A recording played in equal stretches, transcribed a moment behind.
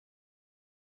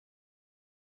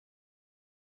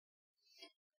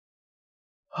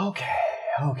Okay.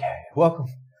 Welcome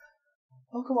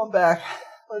on back.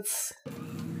 Let's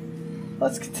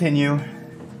continue.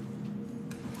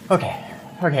 Okay.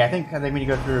 I think we need to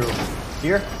go through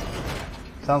here.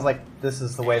 Sounds like this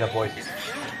is the way the voices.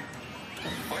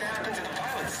 What happened to the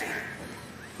pilot seat?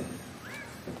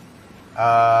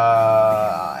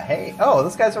 Hey. Oh,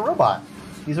 this guy's a robot.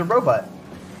 He's a robot.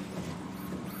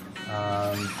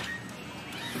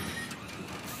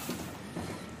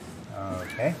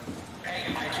 Okay.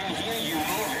 Hey, I can hear you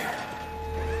moving.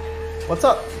 What's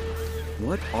up?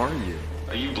 What are you?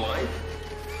 Are you blind?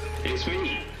 It's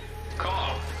me.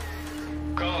 Carl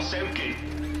Semkin.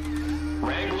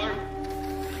 Wrangler?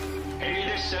 Any of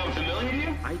this sound familiar to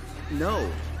you?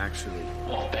 No, actually.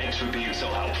 Well, thanks for being so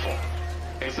helpful.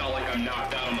 It's not like I'm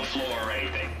knocked out on the floor or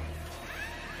anything.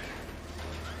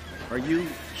 Are you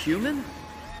human?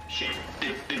 Shit,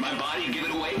 did my body give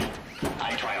it away?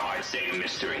 I try hard staying a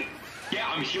mystery. Yeah,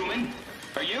 I'm human.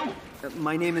 Are you?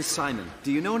 My name is Simon.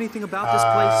 Do you know anything about this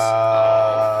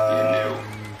You knew.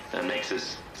 That makes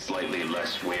us slightly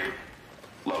less weird.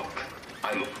 Look,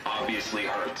 I'm obviously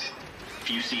hurt. If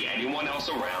you see anyone else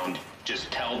around, just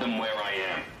tell them where I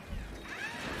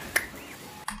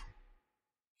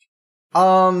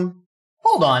am.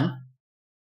 Hold on.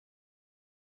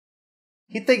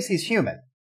 He thinks he's human.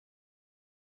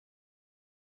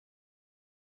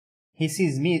 He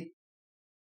sees me.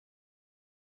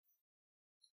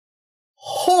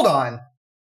 Hold on.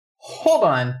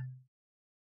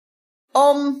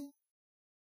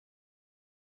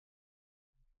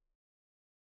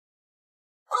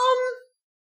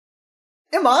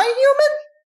 Am I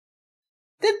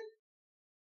human?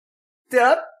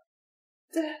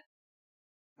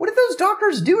 What did those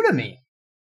doctors do to me?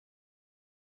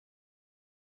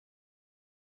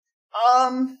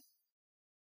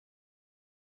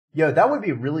 Yo, that would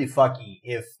be really fucky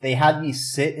if they had me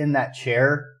sit in that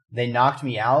chair, they knocked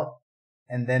me out,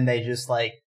 and then they just,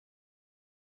 like,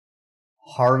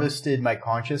 harvested my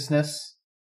consciousness,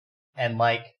 and,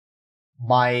 like,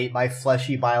 my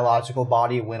fleshy biological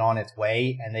body went on its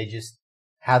way, and they just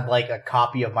had, like, a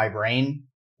copy of my brain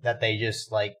that they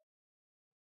just, like,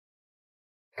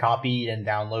 copied and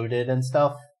downloaded and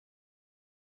stuff.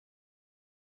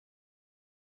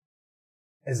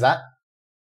 Is that?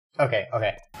 Okay.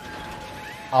 Okay.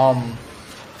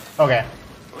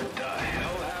 What the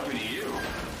hell happened to you?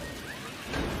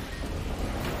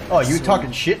 Oh, you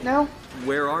talking shit now?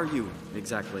 Where are you,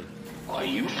 exactly? Are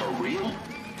you for real?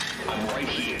 I'm right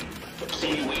here.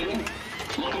 See me waiting?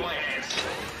 Look at my hands.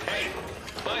 Hey,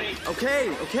 buddy.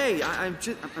 Okay. I'm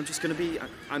just gonna be...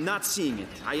 I'm not seeing it.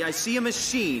 I see a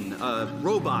machine, a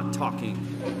robot talking.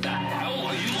 What the hell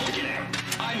are you looking at?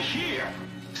 I'm here.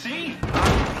 See?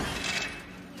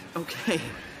 Okay.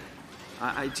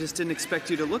 I just didn't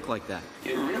expect you to look like that.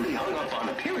 You're really hung up on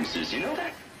appearances, you know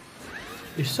that?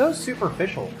 You're so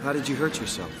superficial. How did you hurt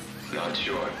yourself? Not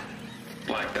sure.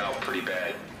 Blacked out pretty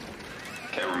bad.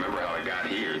 Can't remember how I got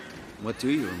here. What do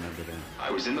you remember then? I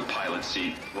was in the pilot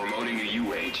seat, remoting a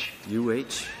UH.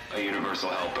 UH? A universal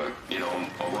helper. You know,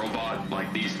 a robot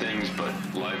like these things, but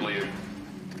livelier.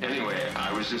 Anyway,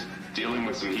 I was just dealing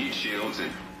with some heat shields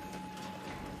and...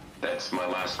 that's my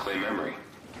last clear memory.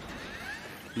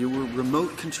 You were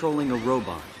remote controlling a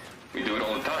robot. We do it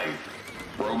all the time.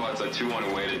 Robots are too on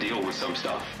a way to deal with some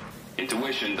stuff.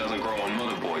 Intuition doesn't grow on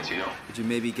motherboards, you know? Did you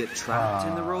maybe get trapped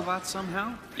in the robot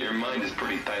somehow? Your mind is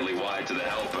pretty tightly wired to the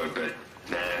helper, but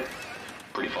nah,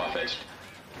 pretty far-fetched.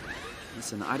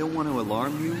 Listen, I don't want to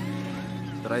alarm you,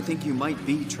 but I think you might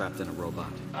be trapped in a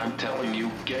robot. I'm telling you,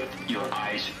 get your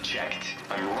eyes checked.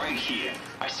 I'm right here.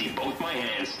 I see both my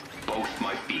hands, both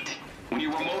my feet. When you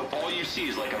remote, all you see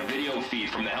is like a video feed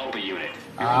from the helper unit.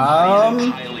 Your own body is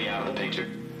entirely out of the picture.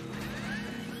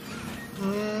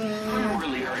 I'm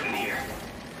really hurting here.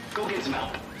 Go get some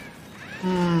help.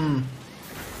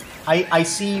 I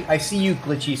see you,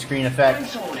 glitchy screen effect. Find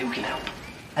someone who can help.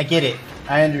 I get it.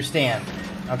 I understand.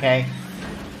 Okay.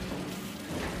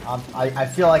 I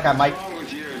feel like I might. What's wrong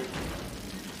with your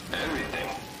everything?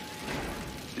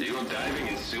 Do you go diving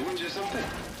in sewage or something?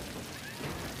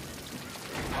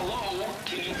 Hello?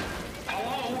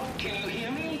 Can you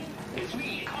hear me? It's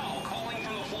me, Carl, calling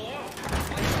from the floor.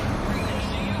 Right next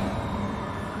to you.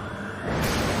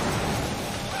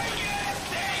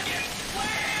 Dang it,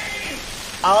 please!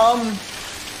 I'm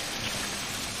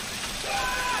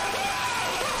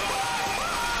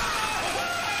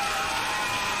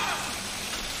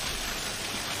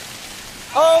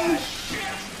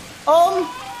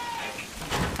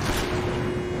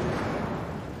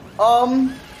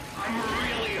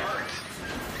really hurt.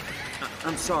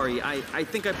 I'm sorry, I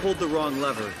think I pulled the wrong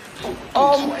lever.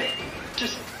 Don't sweat it.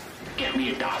 Just Get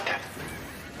me a doctor.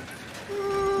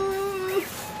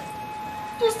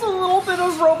 Just a little bit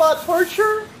of robot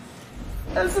torture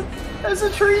as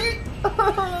a treat.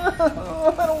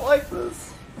 I don't like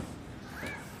this.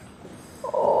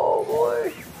 Oh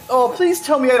boy. Oh, please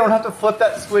tell me I don't have to flip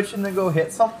that switch and then go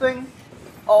hit something.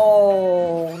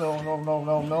 Oh no.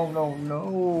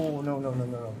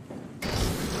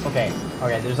 Okay,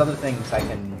 there's other things I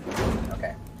can.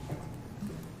 Okay.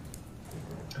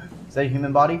 Is that a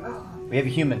human body? We have a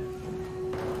human.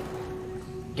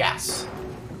 Gas.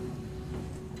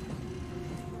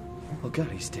 Oh god,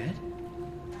 he's dead?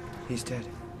 He's dead.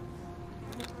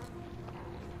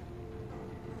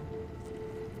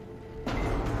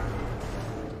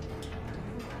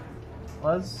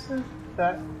 Wasn't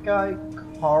that guy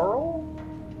Carl?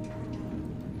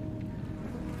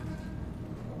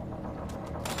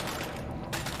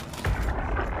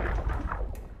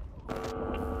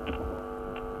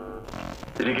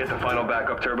 Did you get the final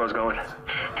backup turbos going?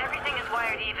 Everything is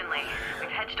wired evenly.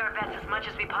 We've hedged our bets as much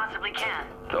as we possibly can.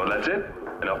 So that's it?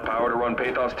 Enough power to run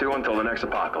Pt2 until the next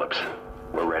apocalypse.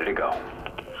 We're ready to go.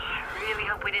 I really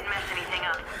hope we didn't mess anything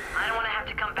up. I don't want to have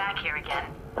to come back here again.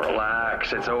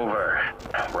 Relax, it's over.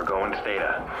 We're going to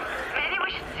Theta. Maybe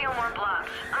we should seal more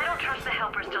blocks. I don't trust the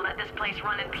helpers to let this place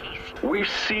run in peace. We've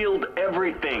sealed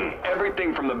everything.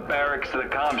 Everything from the barracks to the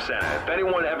comm center. If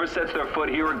anyone ever sets their foot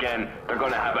here again, they're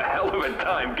gonna have a hell of a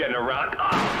time getting around.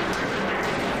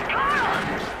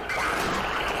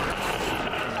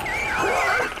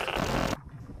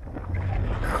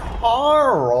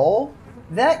 Carl?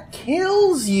 That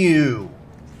kills you!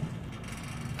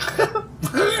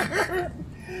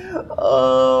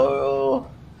 Oh,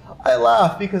 I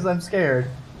laugh because I'm scared.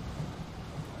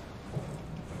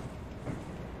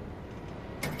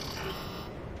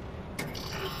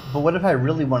 But what if I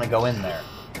really want to go in there?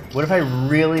 What if I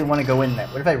really want to go in there?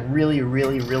 What if I really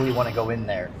want to go in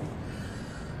there?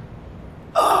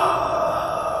 Oh,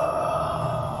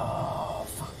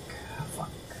 fuck.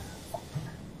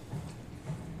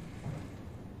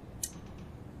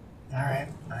 Alright,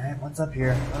 what's up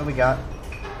here? What do we got?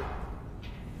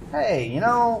 Hey, you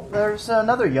know, there's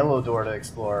another yellow door to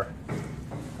explore.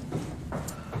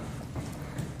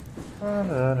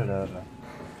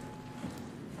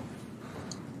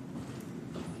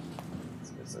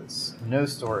 There's no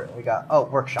store. We got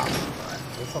workshop. Alright,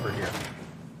 what's over here?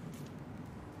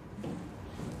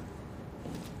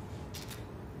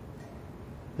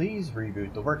 Please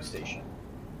reboot the workstation.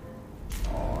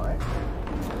 Alright.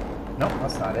 Nope,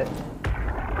 that's not it.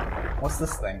 What's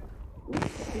this thing?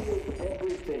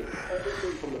 Everything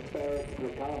from the barracks to the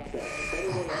comm center. If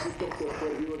anyone ever gets their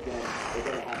foot here again, they're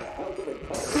gonna have a hell of a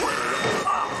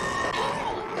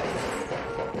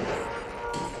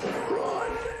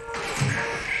Run!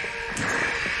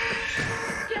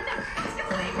 Get the fuck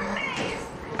away from me!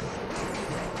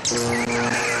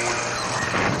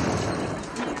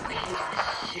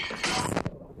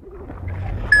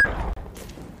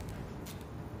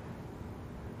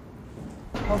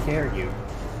 How dare you?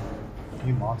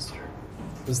 You monster.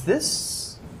 Was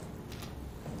this...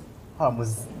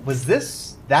 was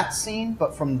this that scene,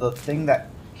 but from the thing that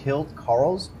killed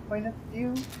Carl's point of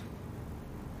view?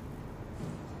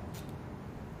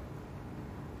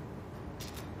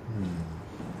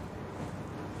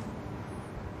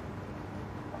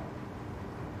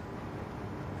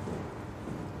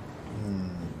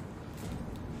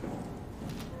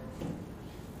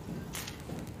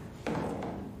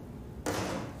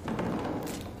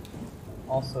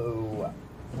 Also,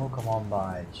 welcome on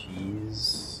by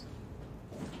cheese.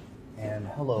 And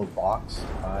hello, box.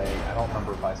 I don't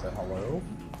remember if I said hello.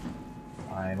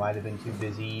 I might have been too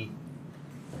busy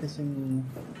pissing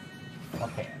my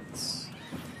pants.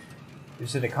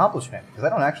 There's an accomplishment, because I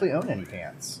don't actually own any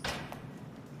pants.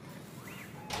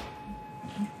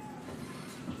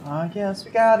 I guess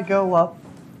we gotta go up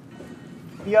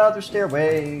the other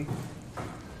stairway.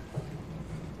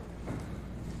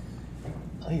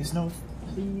 Please, no.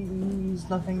 Please,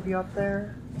 nothing be up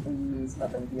there. Please,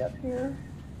 nothing be up here.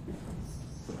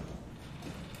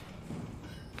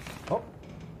 Oh.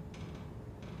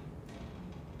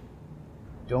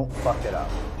 Don't fuck it up.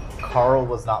 Carl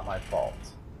was not my fault.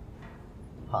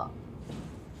 Huh.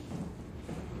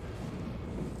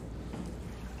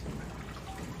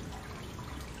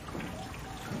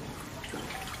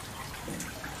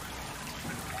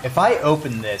 If I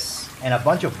open this and a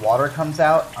bunch of water comes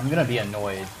out, I'm gonna be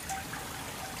annoyed.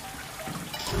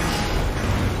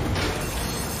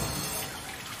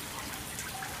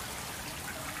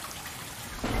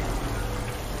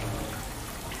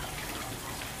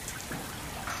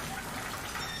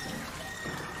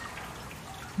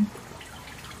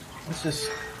 Let's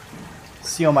just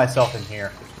seal myself in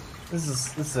here.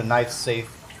 This is a nice safe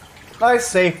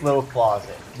little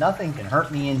closet. Nothing can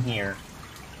hurt me in here.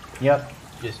 Yep,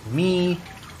 just me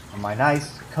and my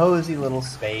nice cozy little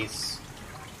space.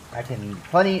 I can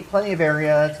plenty of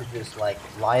area to just like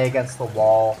lie against the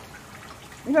wall.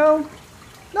 You know,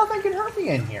 nothing can hurt me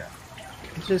in here.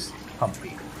 It's just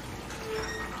comfy.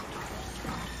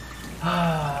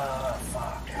 Ah,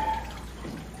 fuck.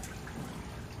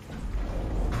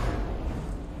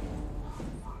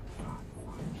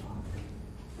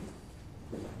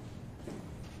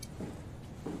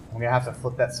 I'm gonna have to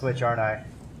flip that switch, aren't I?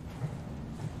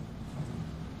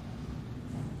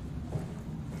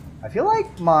 I feel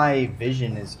like my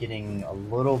vision is getting a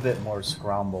little bit more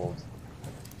scrambled.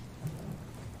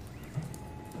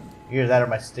 Either that or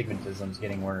my stigmatism's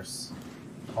getting worse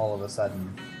all of a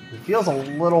sudden. It feels a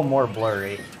little more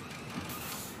blurry.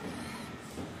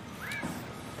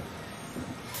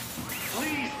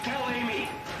 Please tell Amy.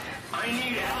 I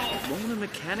need help. Won't a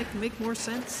mechanic make more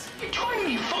sense? You trying to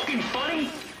be fucking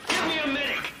funny? Give me a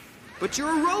medic. But you're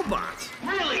a robot.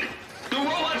 Really? The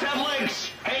robots have legs,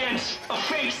 hands, a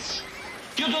face.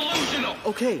 You're delusional.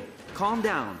 Okay, calm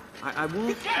down. I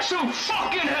won't... Get some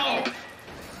fucking help!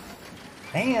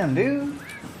 Damn, dude.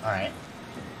 Alright.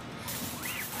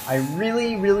 I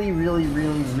really would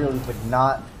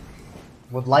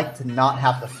like to not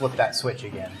have to flip that switch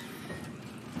again.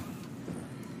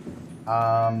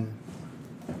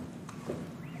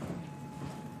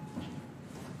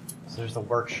 So there's the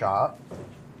workshop.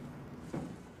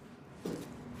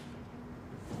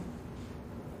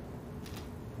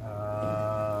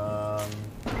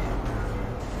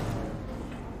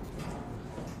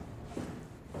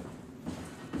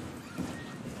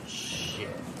 Shit.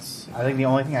 I think the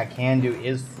only thing I can do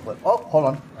is flip. Oh, hold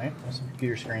on. Right, there's some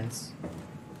computer screens.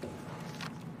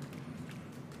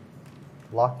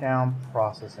 Lockdown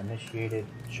process initiated.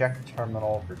 Check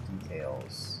terminal for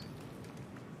details.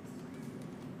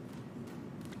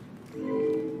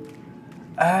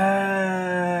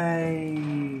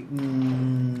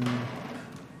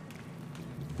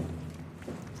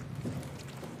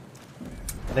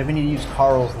 I think we need to use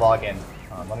Carl's login.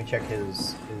 Let me check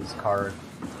his card.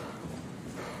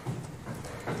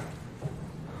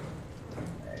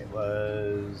 It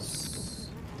was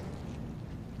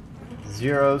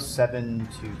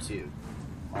 0722.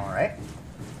 All right.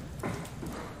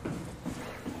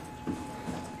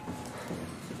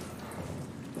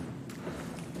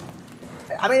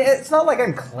 I mean, it's not like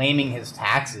I'm claiming his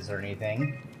taxes or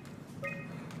anything.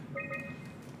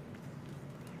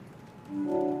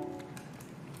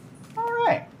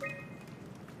 Alright.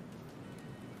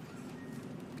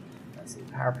 Let's see.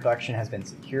 Power production has been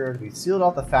secured. We've sealed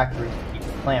off the factory to keep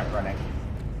the plant running.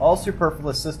 All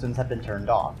superfluous systems have been turned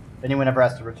off. If anyone ever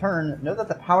has to return, know that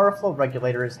the power flow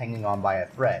regulator is hanging on by a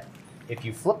thread. If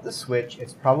you flip the switch,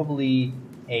 it's probably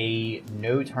a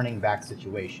no turning back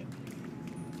situation.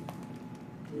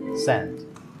 Send.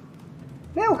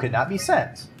 Mail could not be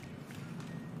sent.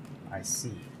 I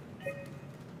see.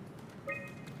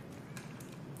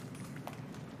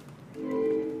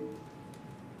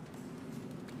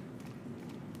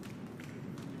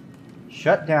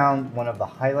 Shut down one of the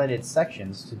highlighted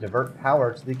sections to divert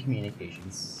power to the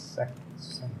communications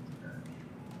center.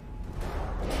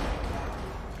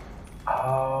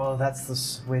 Oh, that's the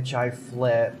switch I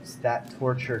flipped. That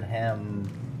tortured him.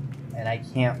 And I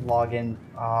can't log in.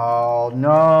 Oh,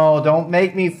 no. Don't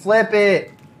make me flip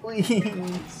it.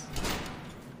 Please.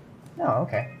 No,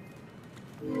 okay.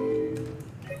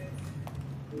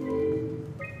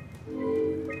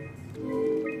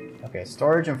 Okay,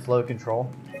 storage and flow control.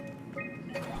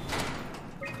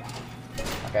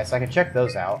 Okay, so I can check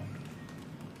those out.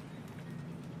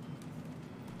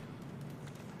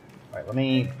 Alright, let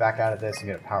me back out of this and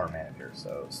get a power manager.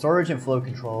 So, storage and flow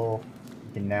control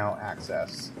you can now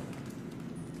access.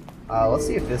 Let's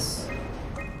see if this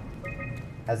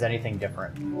has anything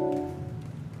different.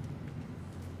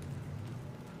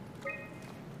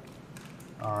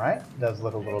 Alright, does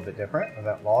look a little bit different.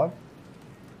 Event log.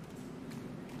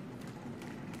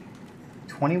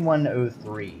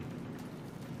 2103.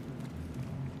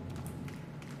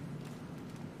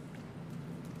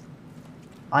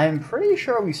 I'm pretty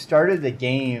sure we started the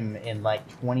game in like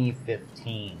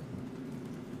 2015.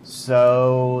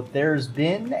 So there's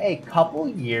been a couple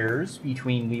years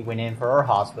between we went in for our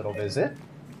hospital visit.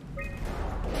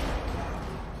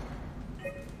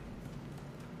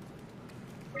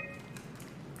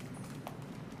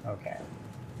 Okay.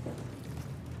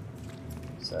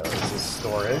 So this is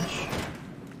storage.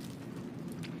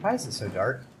 Why is it so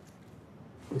dark?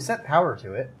 We sent power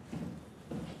to it.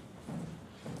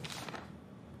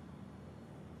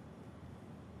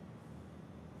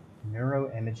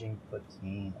 Neuroimaging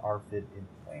protein ARFID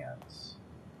implants.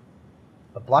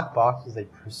 The black box is a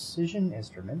precision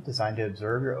instrument designed to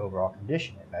observe your overall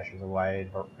condition. It measures a wide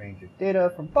range of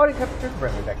data from body temperature to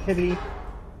brainwave activity.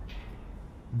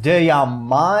 Do ya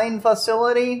mind,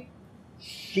 facility?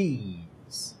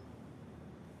 Jeez.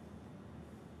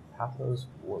 Pathos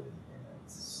Warden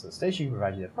units. The station can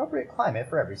provide you the appropriate climate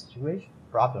for every situation.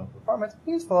 For optimum performance,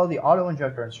 please follow the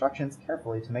auto-injector instructions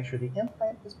carefully to make sure the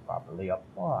implant is properly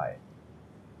applied.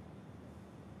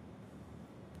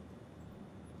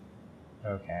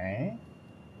 Okay.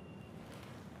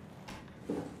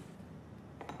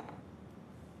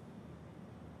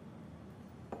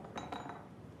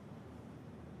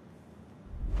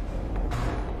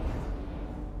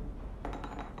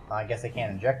 I guess I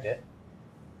can't inject it.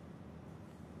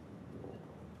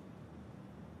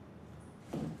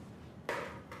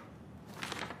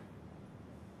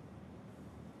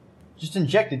 Just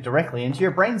inject it directly into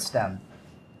your brainstem.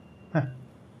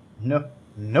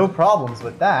 No problems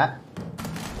with that.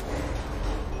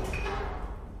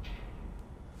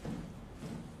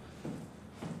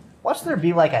 Watch there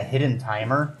be like a hidden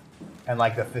timer and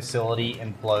like the facility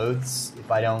implodes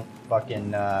if I don't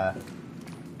fucking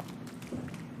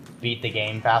beat the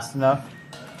game fast enough.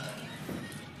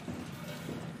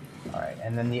 Alright,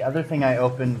 and then the other thing I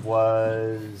opened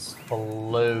was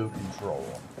flow control.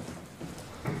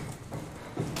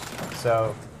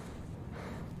 So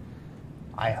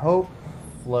I hope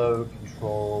flow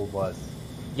control was...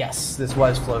 Yes, this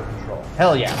was flow control.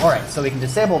 Hell yeah. Alright, so we can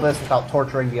disable this without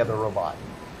torturing the other robot.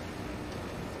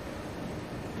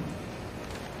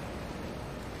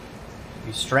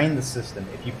 You strain the system.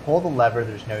 If you pull the lever,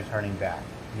 there's no turning back.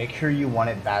 Make sure you want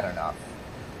it bad enough.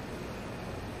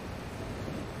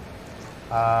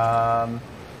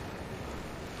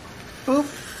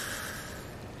 Boop.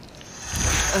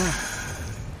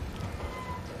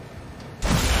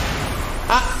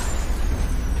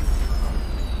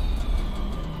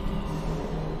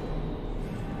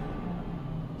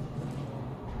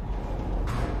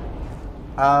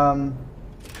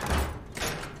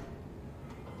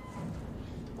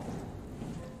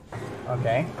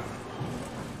 Okay.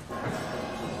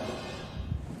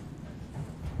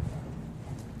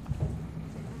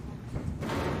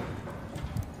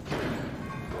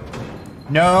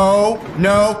 No,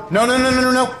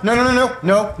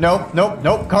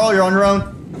 Carl, you're on your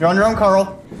own. You're on your own,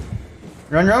 Carl.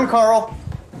 You're on your own, Carl.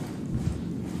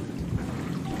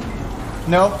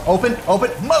 No, open.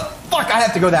 Fuck, I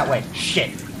have to go that way.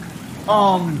 Shit.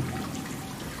 Okay.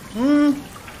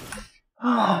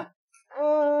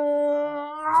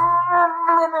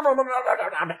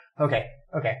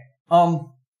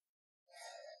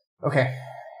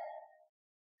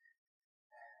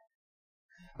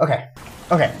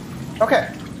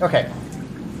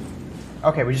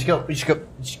 Okay, we just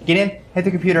get in, hit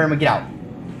the computer, and we get out.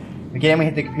 We get in, we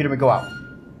hit the computer, and we go out.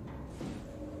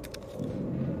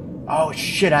 Oh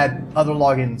shit, I had other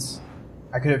logins.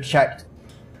 I could have checked.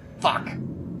 Fuck.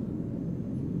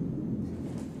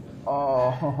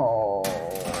 Oh.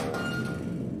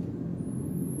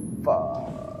 Fuck.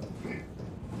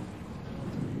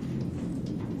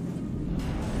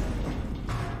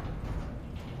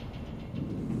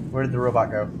 Where did the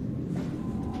robot go?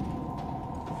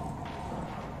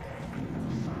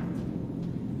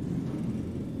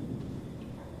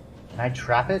 Can I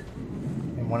trap it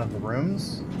in one of the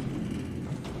rooms?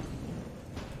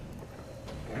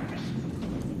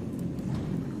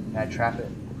 Can I trap it?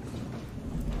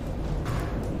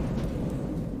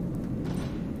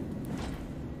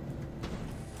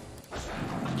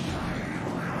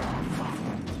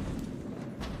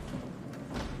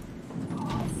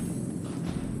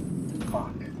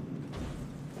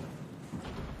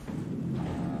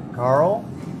 Carl?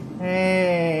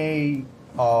 Hey!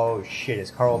 Oh shit,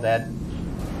 is Carl dead?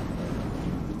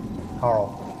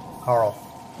 Carl.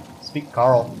 Speak,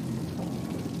 Carl.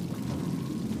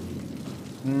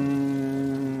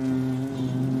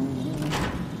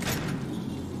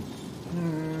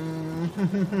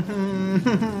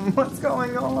 What's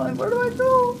going on? Where do I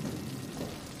go?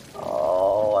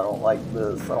 Oh, I don't like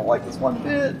this. I don't like this one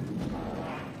bit.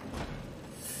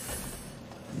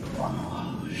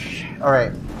 Oh, shit.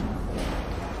 Alright.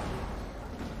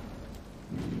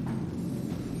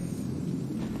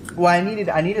 Well, I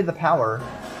needed the power.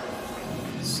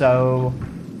 So...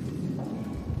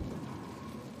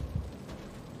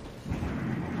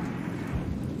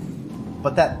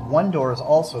 But that one door is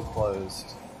also closed.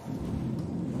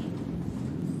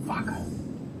 Fuck.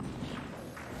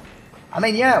 I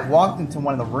mean, yeah, it walked into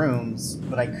one of the rooms,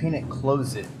 but I couldn't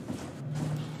close it.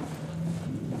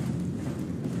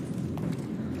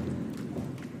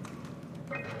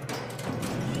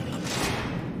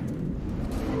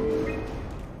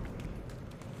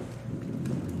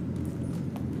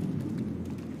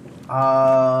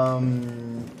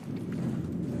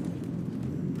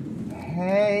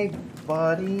 Hey,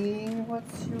 buddy,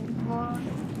 what's your want?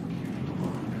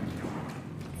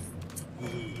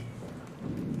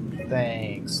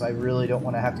 Thanks. I really don't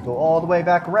want to have to go all the way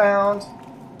back around.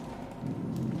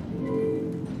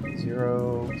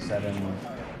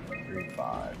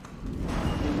 0735.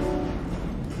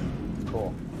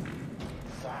 Cool.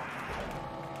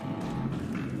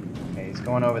 Okay, he's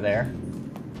going over there.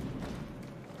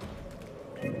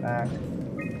 Back.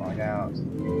 Log out.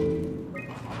 7,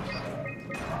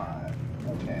 5.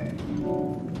 Okay.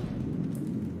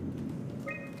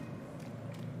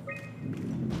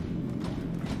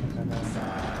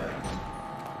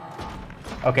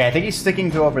 Okay, I think he's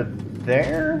sticking to over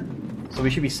there, so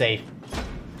we should be safe.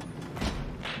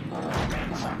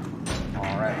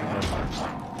 Alright,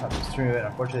 touch us through it.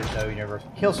 Unfortunately, there's no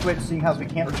universal kill switch, seeing how we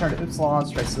can't return to Upsilon.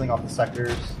 Try sealing off the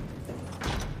sectors.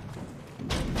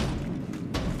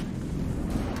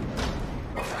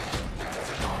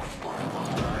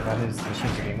 His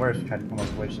machines are getting worse. We tried to come up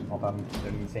with a way to hold on to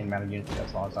an insane amount of units.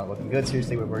 That's all. It's not looking good.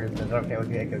 Seriously, we're okay.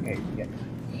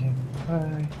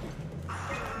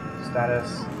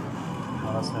 Status.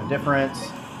 Well, that's no different.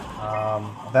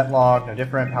 Event log, no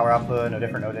different. Power output, no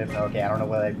different. Okay, I don't know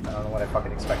what I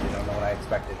fucking expected. I don't know what I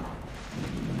expected.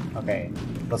 Okay,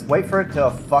 let's wait for it to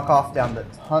fuck off down the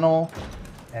tunnel,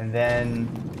 and then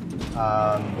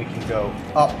we can go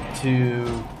up to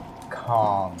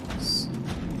comms.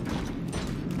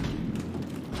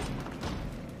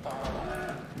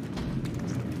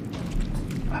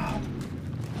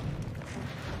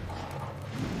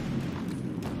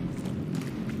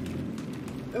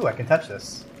 Ooh, I can touch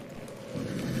this.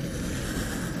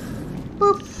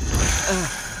 Boop.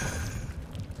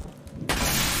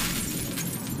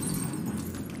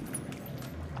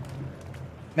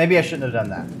 Maybe I shouldn't have done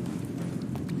that.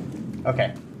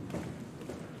 Okay.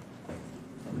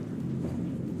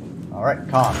 Alright,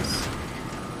 comms.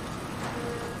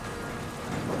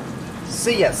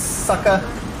 See ya, sucker!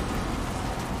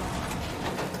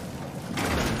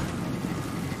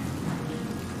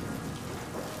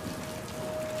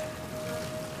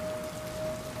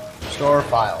 Store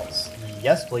files.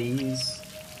 Yes, please.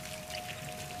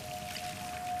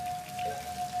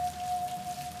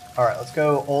 Alright, let's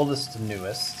go oldest to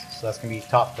newest. So that's going to be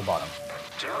top to bottom.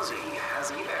 Jonesy, how's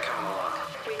the evac coming along?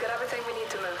 We got everything we need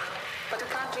to move, but we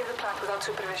can't leave the plant without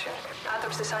supervision.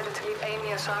 Adams decided to leave Amy,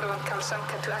 Asaro, and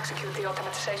Kalsanka to execute the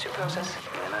automatization process.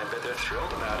 And I bet they're thrilled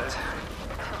about it.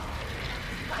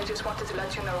 I just wanted to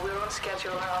let you know we're on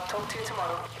schedule, and I'll talk to you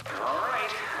tomorrow. All right,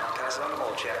 I'll pass it on to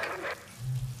Molchek.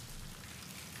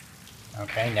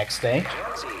 Okay, next day.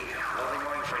 Jonesy, early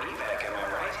morning for an evac, am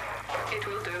I right? It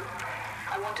will do.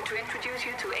 I wanted to introduce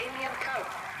you to Amy and Cal.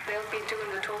 They'll be doing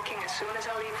the talking as soon as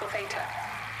I leave for Theta.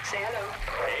 Say hello.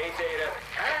 Hey, Theta.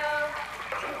 Hello.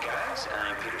 Hey guys,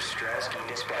 I'm Peter Strasky,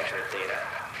 dispatcher at Theta.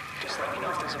 Just let me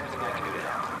know if there's anything I can do to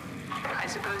help. I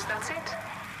suppose that's it.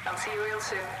 I'll see you real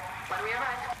soon, when we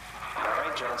arrive. All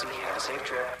right, Jonesy, have a safe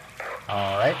trip.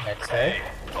 Alright, next day.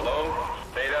 Hello,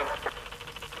 Theta.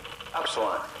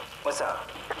 Upsilon, what's up?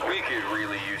 We could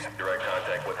really use direct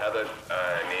contact with Heather.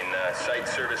 Site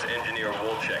service engineer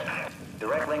Wolchek.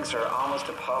 Direct links are almost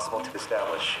impossible to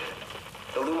establish.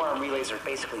 The Lumar relays are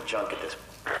basically junk at this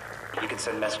point. You can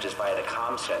send messages via the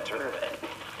comm center, and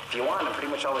if you want, I'm pretty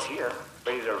much always here,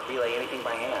 ready to relay anything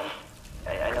by hand.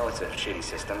 I know it's a shitty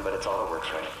system, but it's all that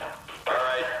works right now.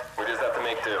 Alright, we just have to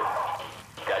make do.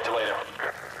 Catch you later.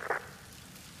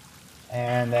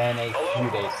 And then a few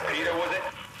days later. Peter, was it?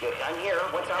 Yeah, I'm here,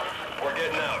 what's up? We're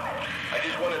getting out. I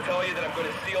just want to tell you that I'm going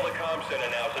to seal the comm center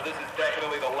now, so this is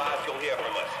definitely the last you'll hear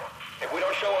from us. If we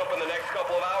don't show up in the next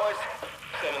couple of hours,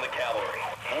 send in the cavalry.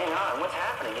 Hang on, what's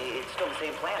happening? It's still the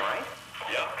same plan, right?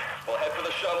 Yeah. We'll head for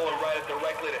the shuttle and ride it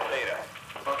directly to Theta.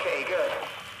 Okay, good.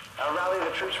 I'll rally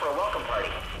the troops for a welcome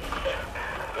party.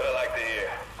 Good, I like to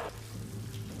hear.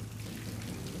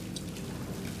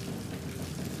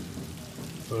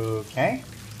 Okay.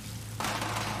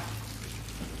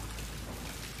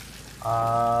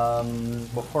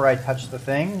 Before I touch the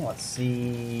thing, let's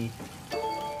see.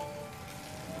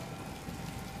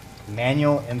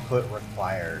 Manual input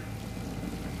required.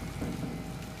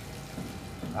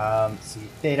 Let's see,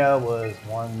 Theta was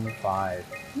 1-5.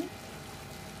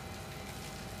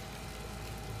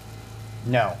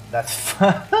 No, that's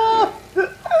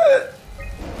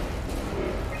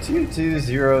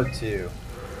 2202.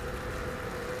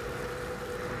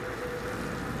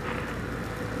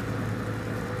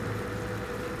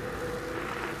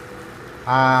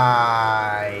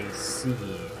 I see.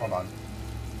 Hold on.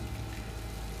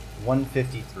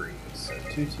 153. So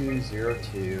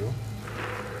 2202.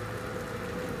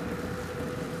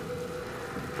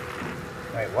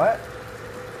 Wait, what?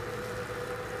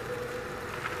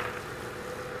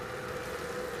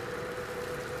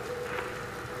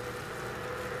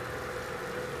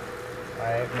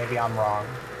 Alright, maybe I'm wrong.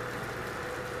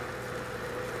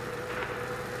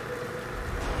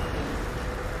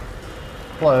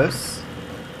 Close.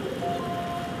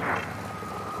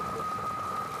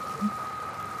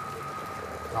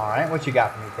 Alright, what you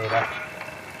got for me, Theta?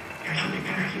 You're coming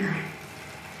back here.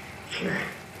 Here.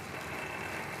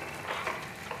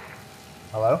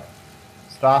 Hello?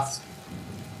 Stas?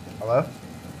 Hello?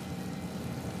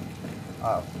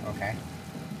 Oh, okay.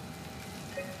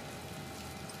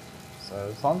 So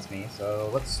this one's me, so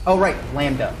let's... Oh, right,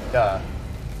 Lambda. Duh.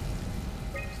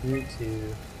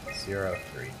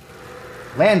 2203.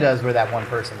 Lambda is where that one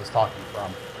person was talking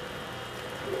from.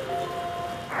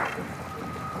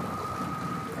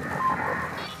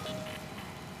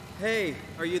 Hey,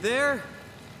 are you there?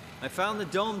 I found the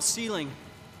dome ceiling.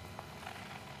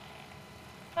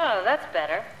 Oh, that's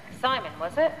better. Simon,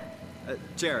 was it?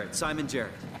 Jarrett, Simon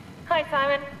Jarrett. Hi,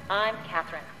 Simon. I'm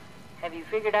Catherine. Have you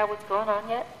figured out what's going on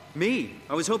yet? Me?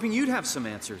 I was hoping you'd have some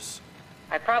answers.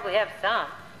 I probably have some.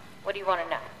 What do you want to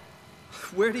know?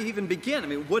 Where to even begin? I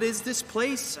mean, what is this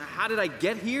place? How did I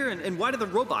get here? And why do the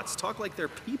robots talk like they're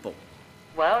people?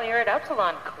 Well, you're at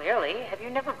Upsilon, clearly. Have you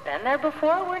never been there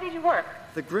before? Where did you work?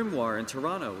 The Grimoire in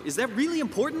Toronto. Is that really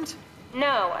important?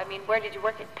 No, I mean, where did you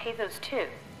work at Pt2?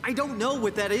 I don't know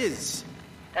what that is.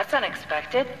 That's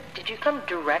unexpected. Did you come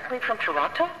directly from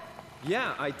Toronto?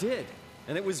 Yeah, I did.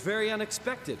 And it was very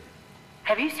unexpected.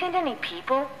 Have you seen any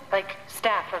people? Like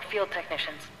staff or field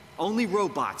technicians? Only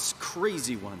robots,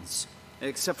 crazy ones.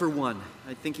 Except for one.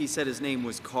 I think he said his name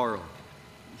was Carl.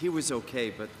 He was okay,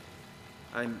 but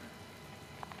I'm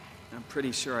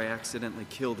pretty sure I accidentally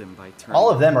killed him by turning All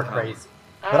of them are on the power. crazy.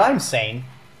 But I'm sane.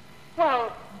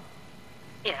 Well,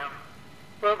 you know,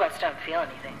 robots don't feel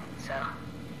anything, so...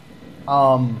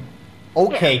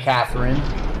 Okay, Yeah. Catherine.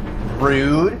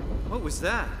 Rude. What was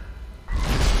that?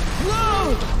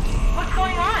 Whoa! What's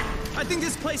going on? I think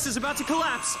this place is about to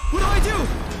collapse. What do I do?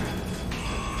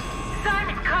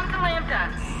 Simon, come to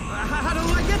Lambda. How do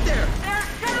I get there? There are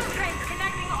shuttle trains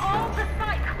connecting all the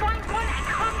sites. Find one and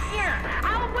come here.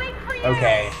 I'll wait for you.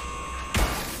 Okay.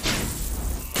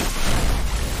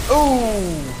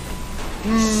 Ooh.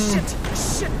 Shit!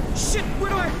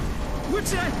 Where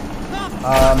should I?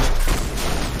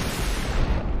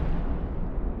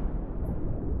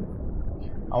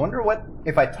 I wonder what,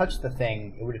 if I touched the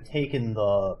thing, it would have taken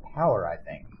the power, I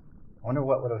think. I wonder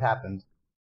what would have happened.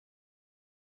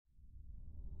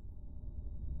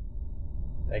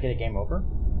 Did I get a game over?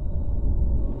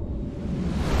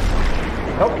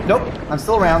 Nope, I'm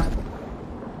still around.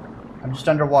 I'm just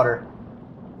underwater.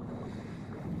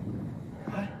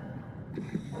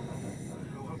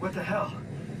 What the hell?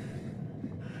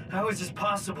 How is this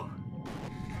possible?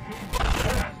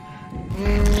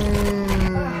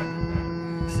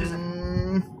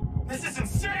 This is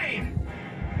insane!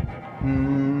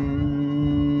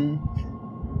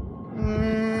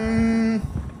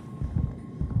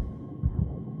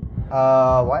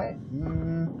 Why?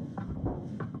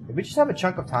 Did we just have a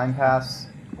chunk of time pass?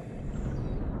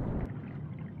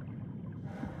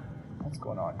 What's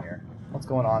going on here? What's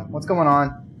going on? What's going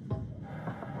on?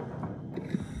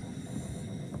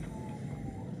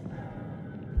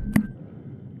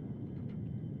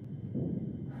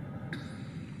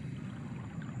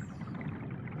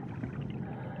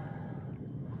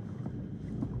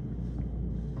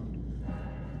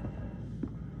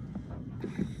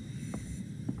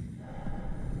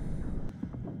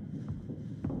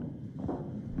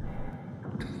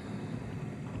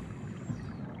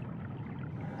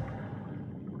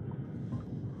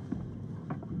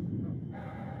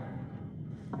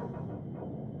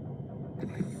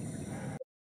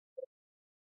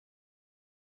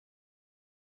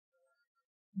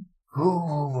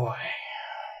 Oh boy.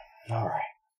 Alright.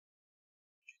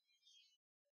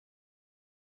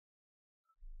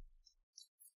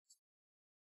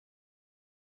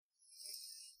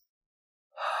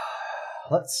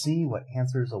 Let's see what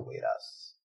answers await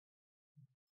us.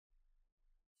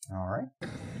 Alright.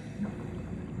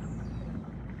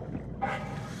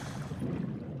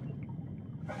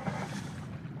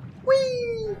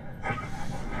 Whee!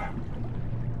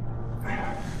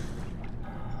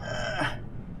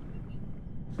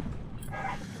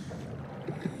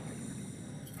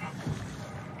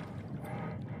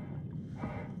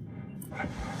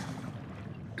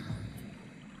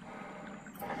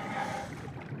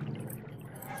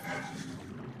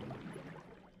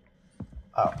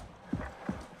 Oh.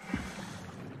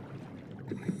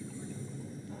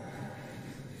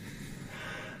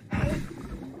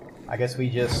 I guess we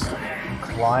just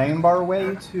climb our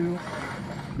way to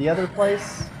the other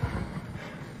place.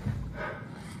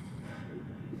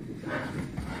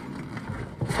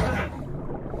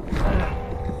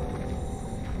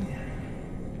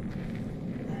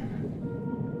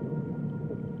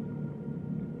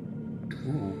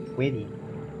 Ooh, pretty.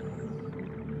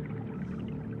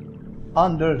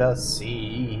 Under the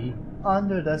sea,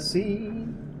 under the sea.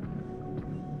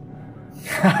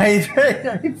 I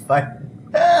fine.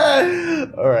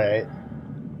 Alright.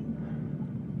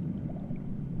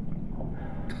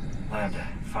 Lambda.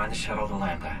 Find the shuttle to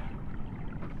Lambda.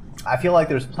 I feel like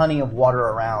there's plenty of water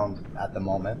around at the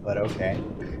moment, but okay.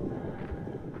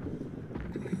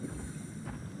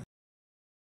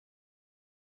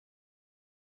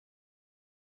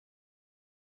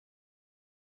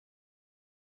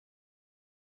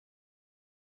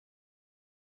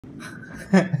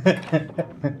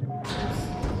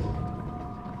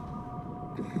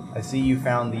 I see you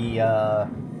found the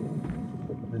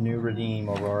new redeem,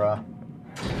 Aurora.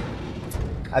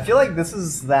 I feel like this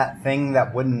is that thing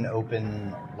that wouldn't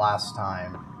open last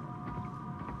time.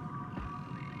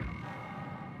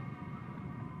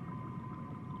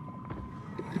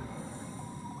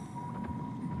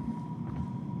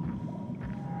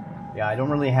 Yeah, I don't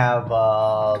really have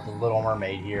the Little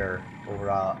Mermaid here, or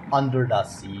Under the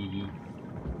Sea.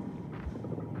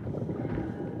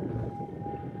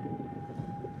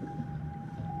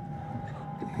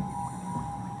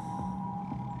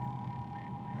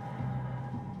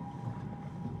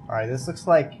 Alright, this looks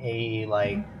like a,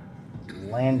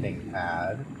 landing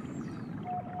pad.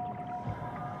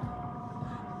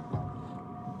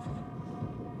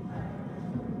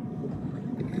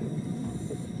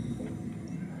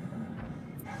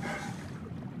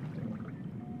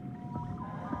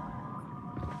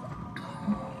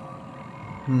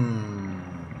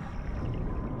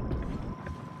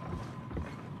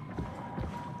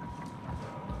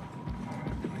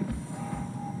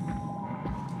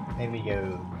 Maybe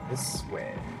go this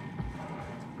way.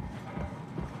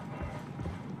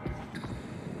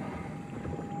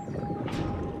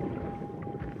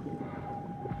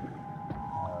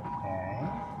 Okay.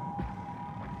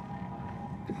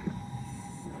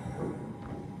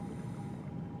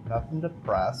 Nothing to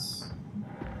press.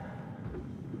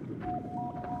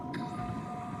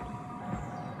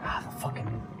 Ah, the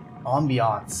fucking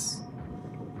ambiance.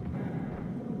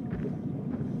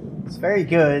 It's very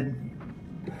good.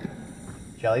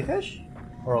 Jellyfish?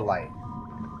 Or a light?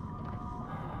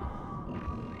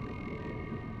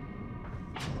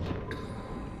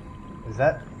 Is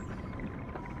that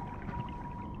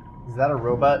a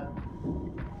robot?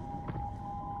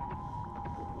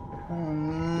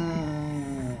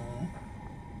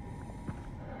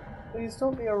 Please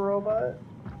don't be a robot.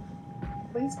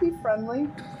 Please be friendly.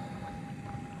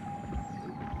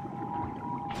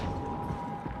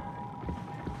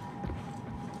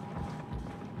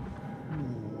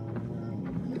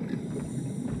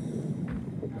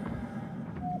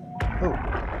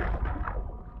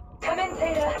 Come in,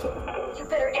 Theta. You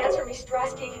better answer me,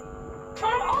 Strasky.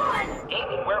 Come on!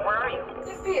 Amy, where are you?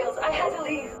 The fields. I had to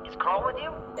leave. Is Carl with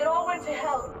you? It all went to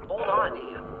hell. Hold on.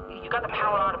 You got the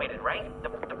power automated, right? The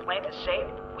plant is safe?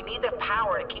 We need the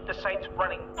power to keep the sites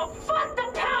running. Oh, fuck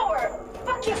the power!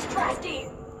 Fuck you, Strasky!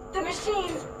 The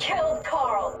machines killed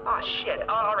Carl. Ah, shit.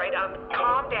 Alright,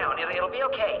 calm down. It'll be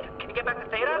okay. Can you get back to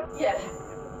Theta? Yeah.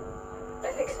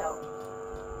 I think so.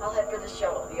 I'll head for the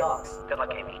shuttle, the Aux. Good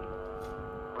luck, Amy.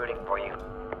 Rooting for you.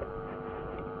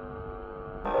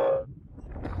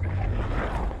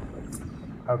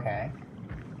 Okay.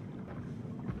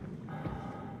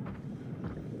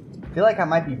 I feel like I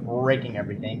might be breaking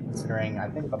everything, considering I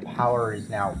think the power is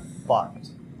now fucked.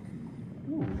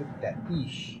 Ooh, look at that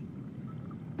fish.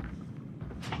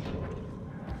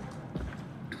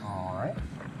 Alright.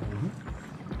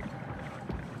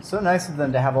 So nice of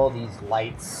them to have all these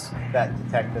lights that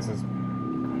detect this as...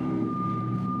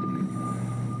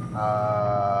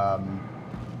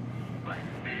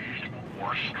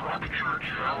 More structure,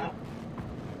 Joe.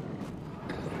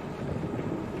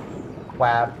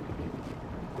 Quab.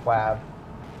 Quab.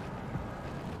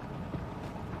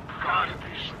 Gotta be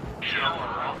some killer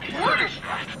out here. What is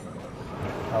that?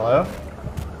 Hello?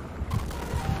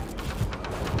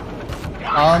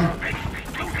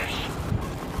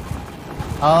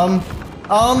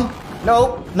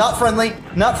 Nope, not friendly,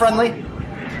 not friendly.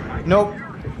 Nope,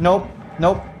 nope,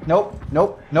 nope, nope,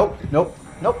 nope, nope, nope,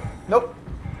 nope, nope,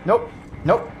 nope,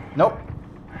 nope, nope.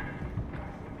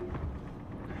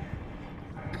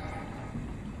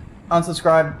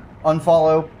 Unsubscribe,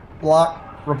 unfollow,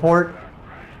 block, report.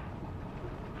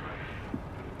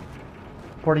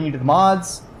 Reporting you to the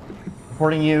mods.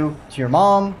 Reporting you to your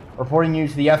mom. Reporting you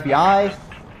to the FBI.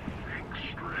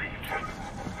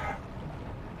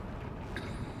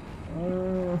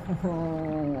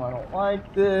 I don't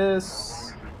like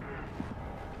this.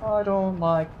 I don't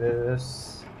like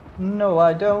this. No,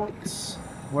 I don't.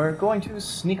 We're going to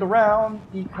sneak around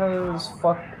because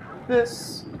fuck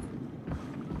this.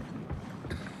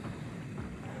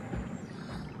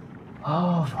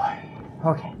 Oh boy.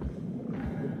 Okay.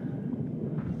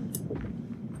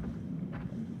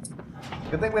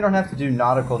 Good thing we don't have to do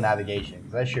nautical navigation,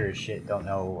 because I sure as shit don't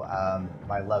know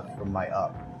my left from my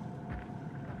up.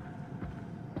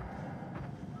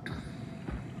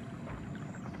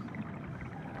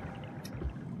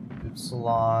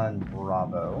 Upsilon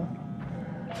Bravo.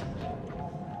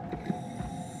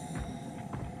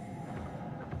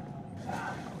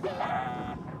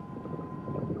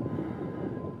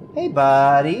 Hey,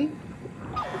 buddy.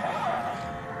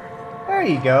 There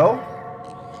you go.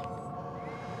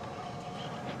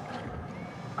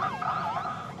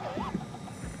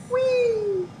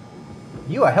 Whee!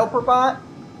 You a helper bot?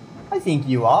 I think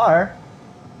you are.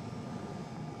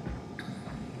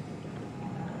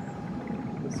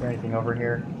 Is there anything over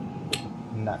here?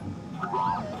 Nothing.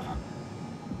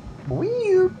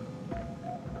 Whee!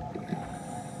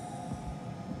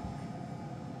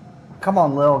 Come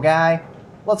on, little guy.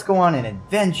 Let's go on an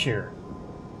adventure.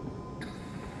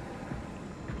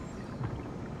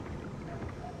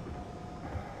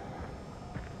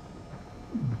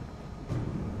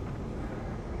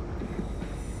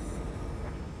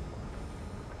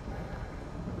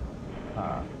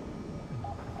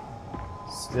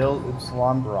 Still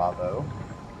Upsilon Bravo.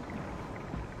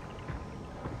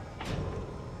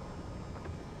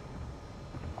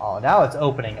 Oh, now it's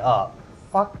opening up.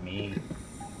 Fuck me.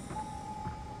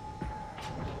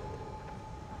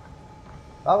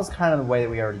 That was kind of the way that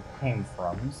we already came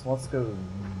from, so let's go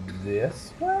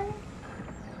this way?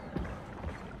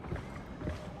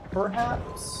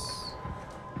 Perhaps?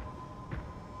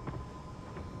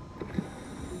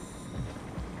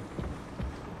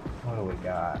 What do we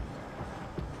got?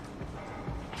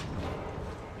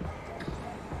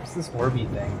 What's this orby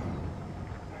thing?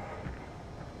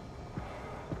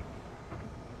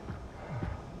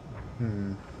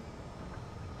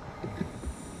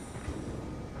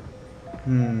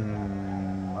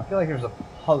 I feel like there's a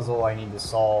puzzle I need to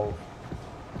solve.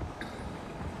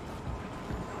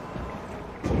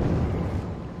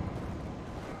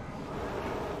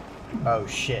 Oh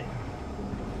shit.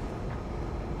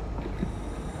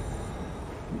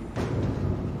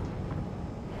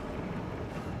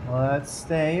 Let's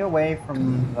stay away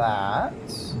from that.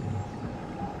 Is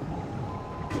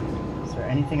there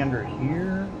anything under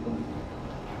here?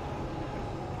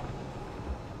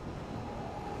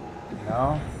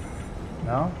 No?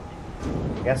 No?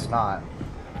 Guess not.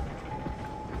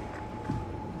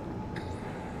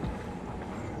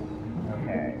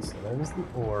 Okay, so there's the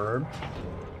orb.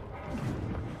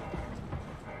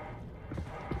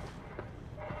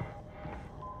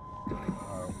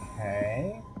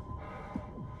 Okay.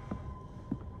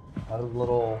 Another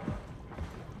little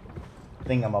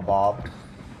thingamabob.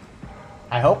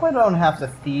 I hope I don't have to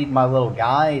feed my little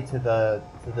guy to the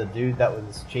dude that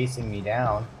was chasing me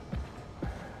down.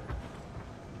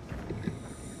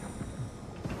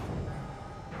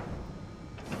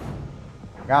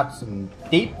 Got some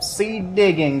deep sea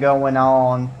digging going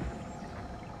on.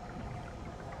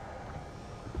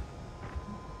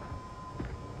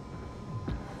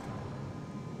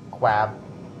 Quab.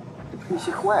 Who's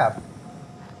your quab?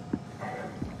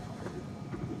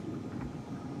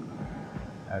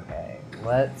 Okay,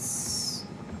 let's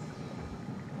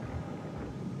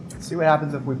see what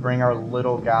happens if we bring our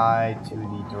little guy to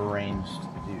the deranged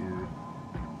dude.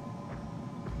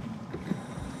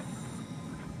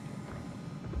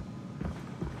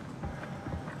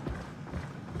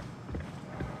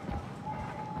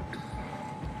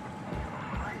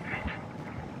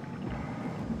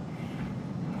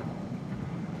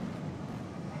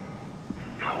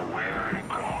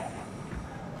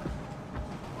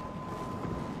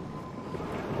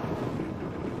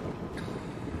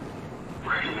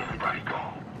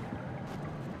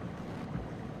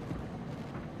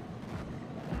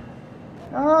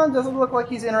 Doesn't look like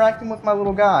he's interacting with my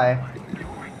little guy.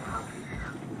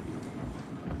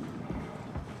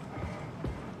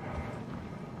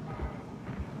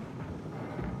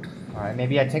 Alright,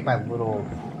 maybe I take my little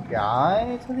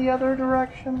guy to the other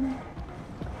direction?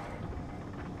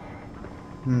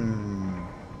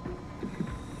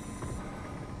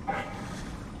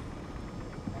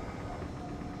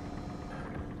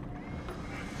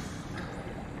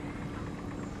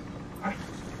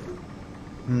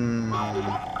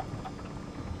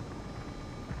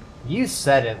 You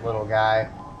said it, little guy.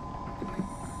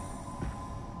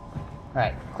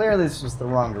 Alright, clearly this was the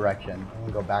wrong direction.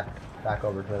 I'm gonna go back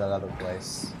over to that other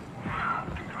place.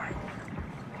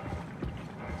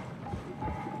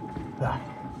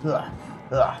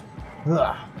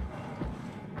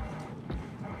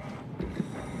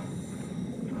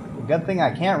 Good thing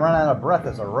I can't run out of breath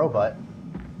as a robot.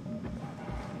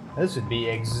 This would be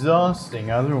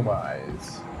exhausting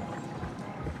otherwise.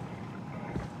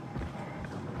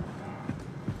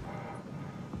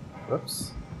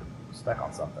 Whoops. Stuck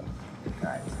on something.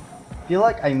 Alright. I feel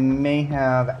like I may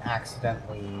have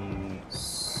accidentally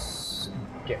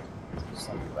skipped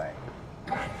something.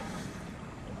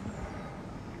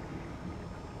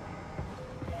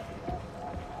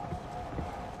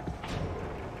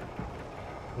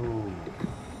 Ooh.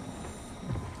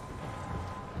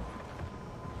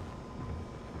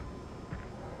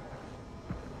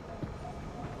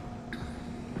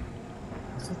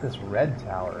 What's with this red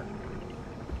tower?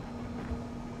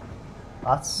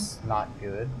 That's not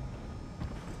good.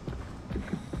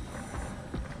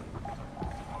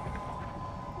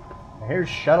 Now here's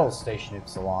Shuttle Station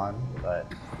Upsilon, but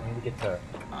I need to get to...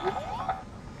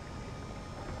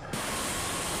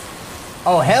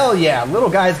 Oh hell yeah!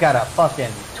 Little guy's got a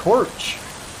fucking torch!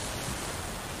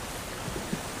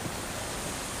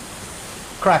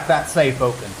 Crack that safe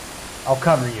open. I'll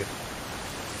cover you.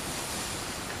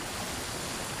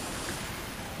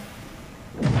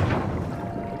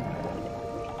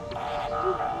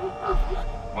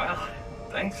 Well,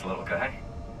 thanks, little guy.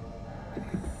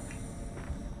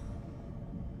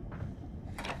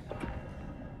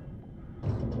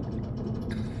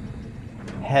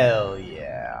 Hell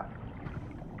yeah.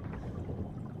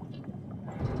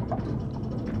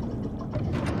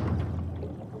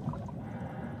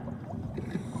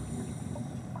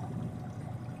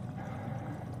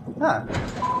 Huh.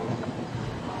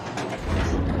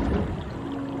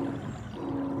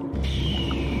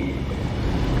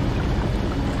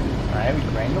 Alright, we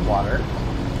drained the water.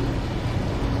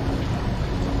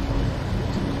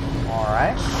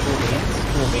 Alright,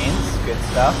 cool beans, good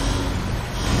stuff.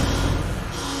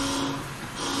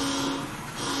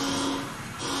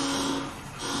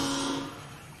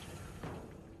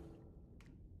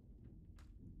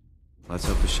 Let's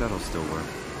hope the shuttle still works.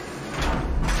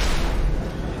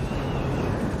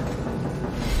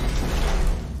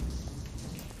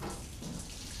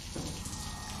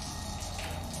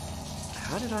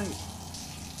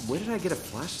 Where did I get a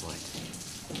flashlight?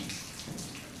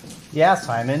 Yeah,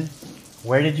 Simon.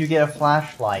 Where did you get a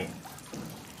flashlight?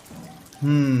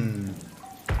 Dreki?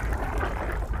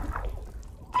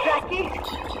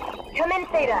 Come in,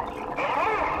 Theta.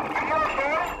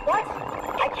 What?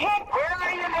 I can't... Where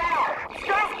are you now?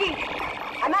 Dreki!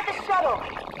 I'm at the shuttle,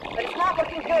 but it's not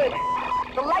looking good.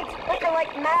 The lights flicker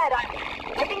like mad.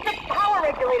 I think the power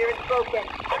regulator is broken.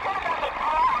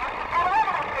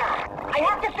 I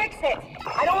have to fix it.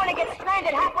 I don't want to get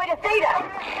stranded halfway to Theta.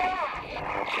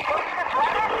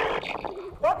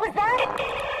 What was that?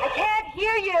 I can't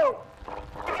hear you.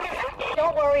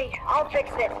 Don't worry, I'll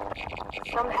fix it.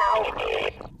 Somehow.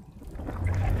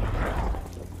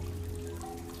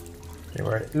 Okay,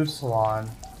 we're at Upsilon.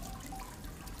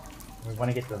 We want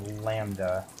to get to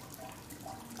Lambda.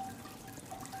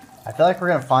 I feel like we're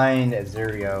gonna find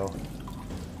Azurio.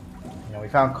 You know, we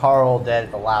found Carl dead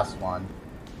at the last one.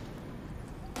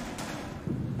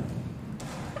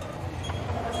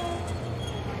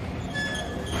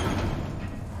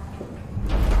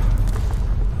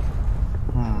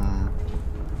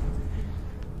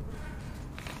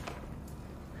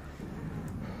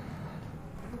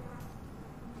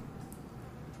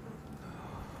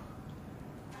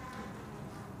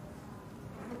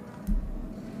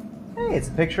 It's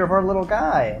a picture of our little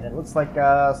guy, and it looks like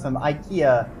some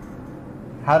IKEA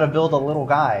how to build a little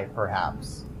guy,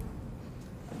 perhaps.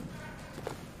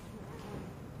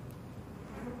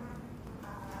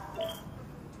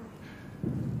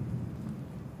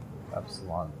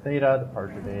 Upsilon Theta,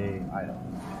 departure day, item.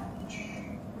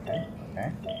 Okay.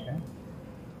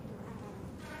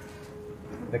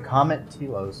 The comet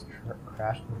Telos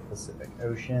crashed in the Pacific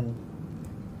Ocean.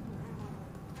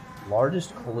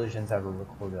 Largest collisions ever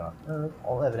recorded on Earth.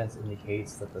 All evidence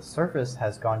indicates that the surface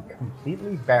has gone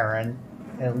completely barren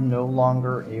and no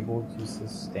longer able to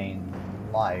sustain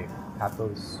life.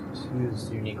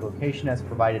 Pt2's unique location has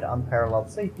provided unparalleled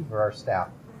safety for our staff.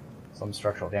 Some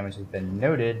structural damage has been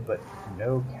noted, but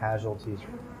no casualties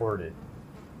reported.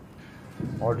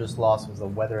 Largest loss was the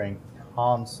weather and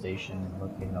comm station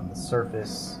located on the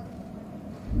surface.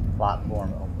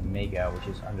 Platform only Omega, which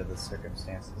is under the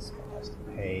circumstances has to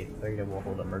pay. The 30 will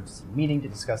hold an emergency meeting to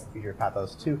discuss the future of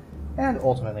Pt2 and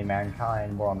ultimately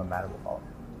mankind. More on the matter will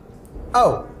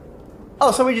follow.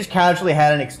 Oh, so we just casually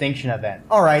had an extinction event.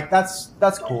 Alright, that's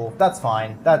cool. That's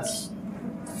fine. That's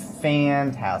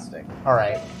fantastic.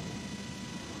 Alright.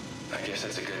 I guess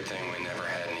it's a good thing we never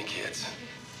had any kids.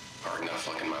 Hard enough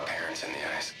looking my parents in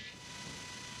the eyes.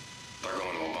 They're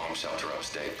going to a bomb shelter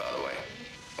upstate, by the way,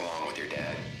 along with your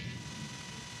dad.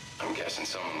 I'm guessing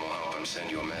someone will help him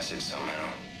send you a message somehow.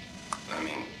 I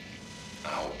mean, I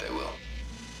hope they will.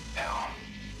 Hell,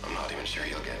 I'm not even sure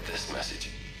you'll get this message.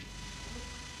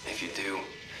 If you do,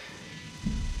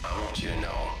 I want you to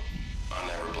know I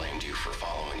never blamed you for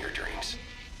following your dreams.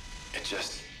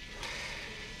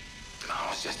 I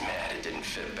was just mad it didn't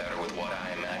fit better with what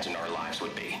I imagined our lives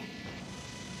would be.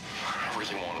 I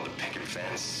really wanted the picket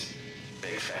fence,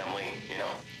 big family, you know.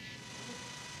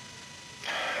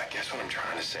 I guess what I'm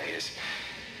trying to say is,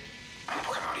 I'm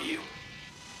proud of you.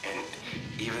 And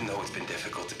even though it's been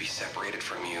difficult to be separated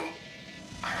from you,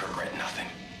 I regret nothing.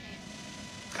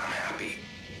 I'm happy.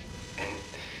 And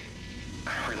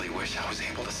I really wish I was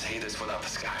able to say this without the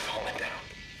sky falling down.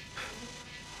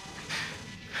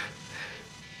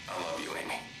 I love you,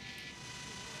 Amy.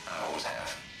 I always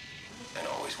have, and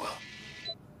always will.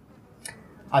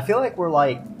 I feel like we're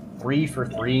like 3 for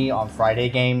 3 on Friday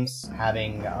games,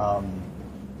 having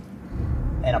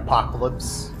an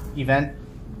apocalypse event.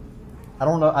 I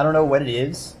don't know what it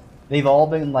is. They've all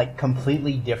been like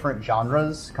completely different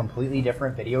genres, completely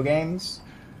different video games,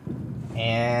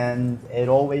 and it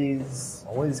always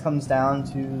comes down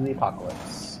to the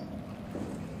apocalypse.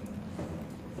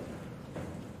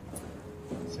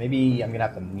 So maybe I'm gonna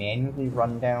have to manually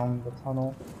run down the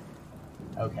tunnel.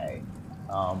 Okay.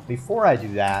 Before I do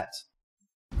that,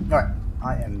 alright,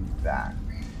 I am back.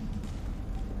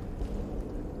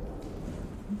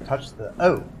 Touch the...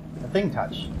 Oh! The thing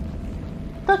touch.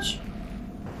 Touch!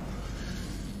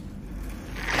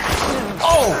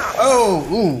 Oh! Oh!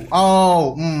 Ooh!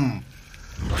 Oh!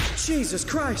 Jesus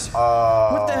Christ!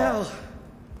 What the hell?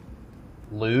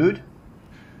 Lewd?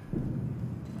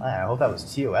 I hope that was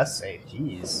TOS safe.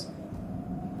 Jeez.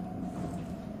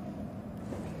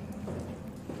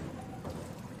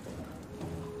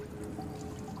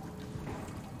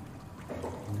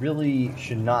 Really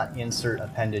should not insert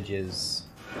appendages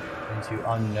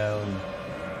into unknown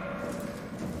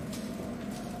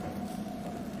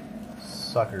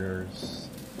suckers.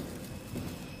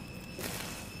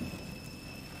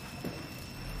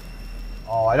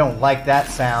 Oh, I don't like that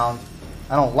sound.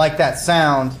 I don't like that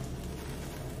sound.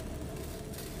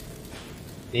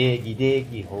 Diggy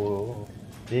diggy hole.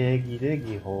 Diggy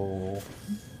diggy hole.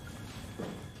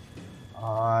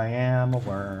 I am a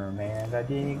worm and I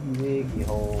dig diggy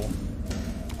hole.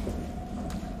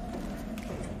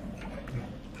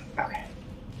 Okay.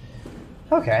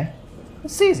 Okay.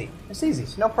 It's easy. It's easy.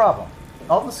 It's no problem.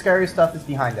 All the scary stuff is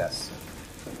behind us.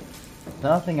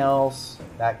 Nothing else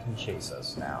that can chase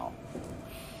us now.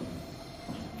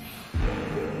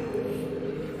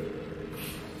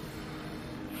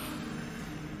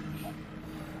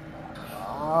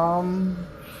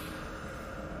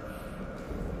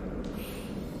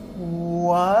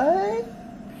 What?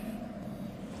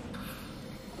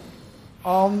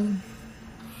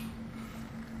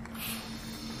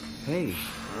 Hey,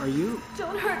 are you...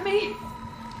 Don't hurt me.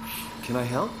 Can I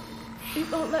help? They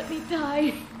won't let me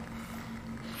die.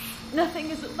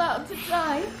 Nothing is allowed to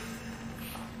die.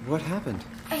 What happened?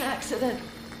 An accident.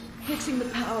 Fixing the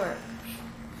power.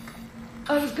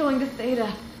 I was going to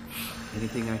Theta.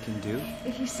 Anything I can do?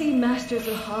 If you see Masters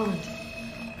of Holland,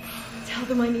 tell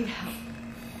them I need help.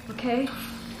 Okay?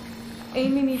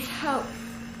 Amy needs help.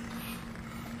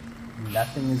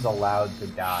 Nothing is allowed to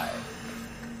die.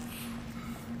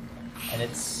 And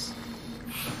it's...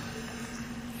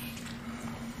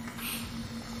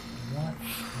 What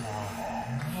the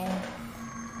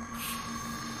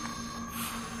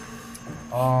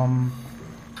hell?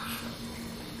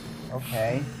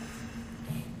 Okay.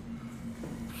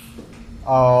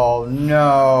 Oh,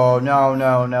 no, no,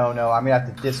 no, no, no. I'm gonna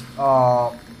have to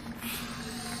oh.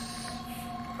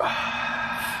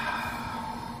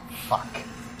 Fuck.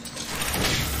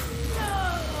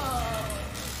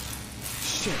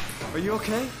 Shit. Are you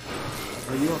okay?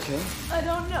 Are you okay? I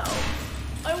don't know.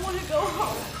 I want to go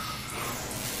home.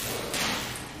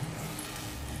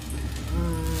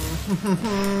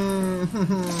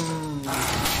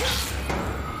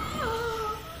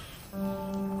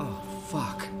 Oh,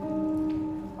 fuck.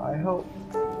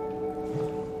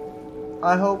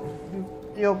 I hope you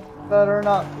feel better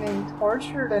not being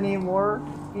tortured anymore,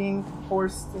 being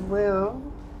forced to live.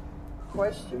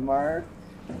 Question mark.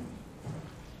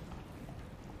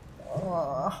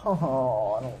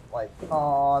 Oh, I don't like.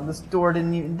 Oh, this door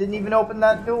didn't even open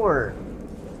that door.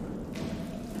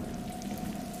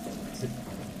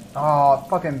 Oh, it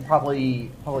fucking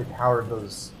probably powered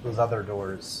those other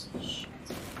doors. Shit.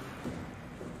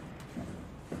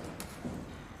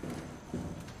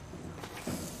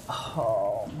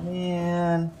 Oh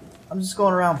man, I'm just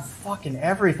going around fucking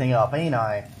everything up, ain't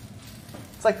I?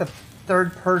 It's like the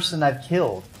third person I've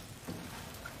killed.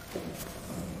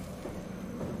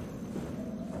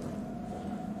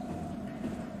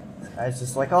 It's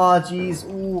just like, oh jeez,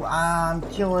 ooh, I'm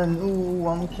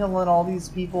killing all these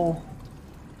people.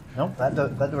 Nope, that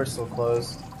door's still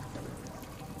closed.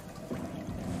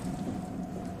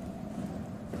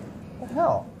 What the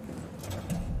hell?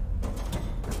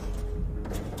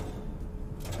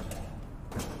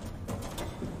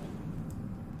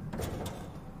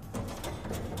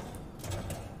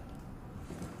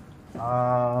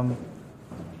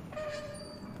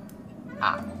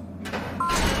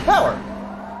 Power!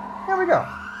 There we go.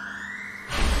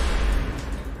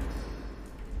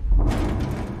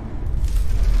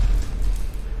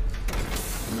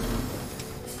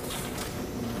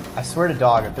 I swear to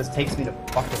dog, if this takes me to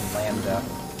fucking Lambda.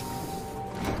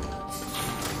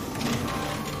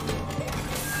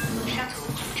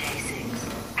 Shuttle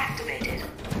J6 activated.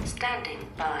 Standing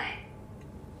by.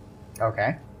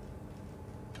 Okay.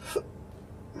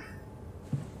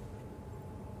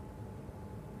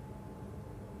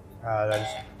 Did I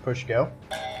just push go?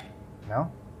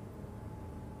 No?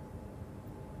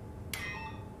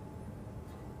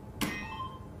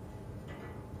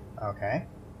 Okay.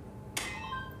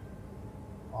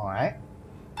 Alright.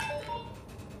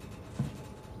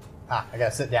 Ah, I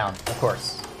gotta sit down, of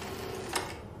course.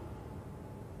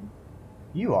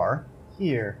 You are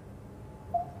here.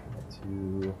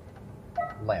 To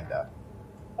Lambda.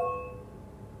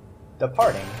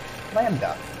 Departing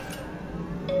Lambda.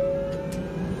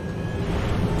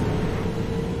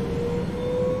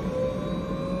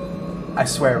 I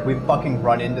swear, if we fucking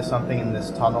run into something in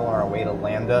this tunnel on our way to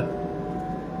Lambda,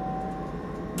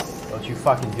 don't you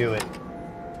fucking do it.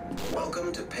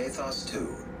 Welcome to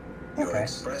Pt2, your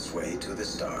expressway to the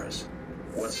stars.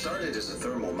 What started as a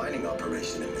thermal mining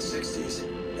operation in the 60s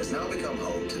has now become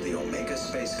home to the Omega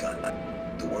Space Gun,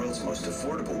 the world's most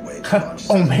affordable way to launch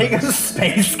Omega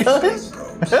Space Gun? Space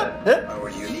probes. Our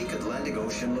unique Atlantic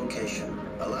Ocean location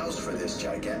allows for this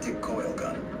gigantic coil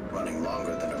gun, running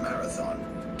longer than a marathon,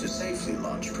 to safely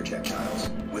launch projectiles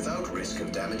without risk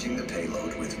of damaging the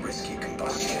payload with risky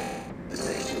combustion. The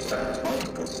station spans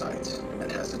multiple sites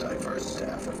and has a diverse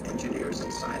staff of engineers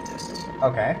and scientists.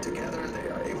 Okay. Together, they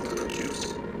are able to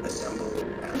produce, assemble,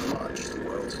 and launch the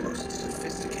world's most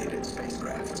sophisticated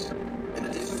spacecrafts. In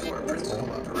addition to our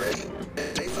principal operation,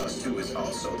 Pt2 is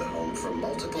also the home for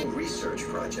multiple research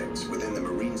projects within the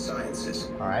marine sciences,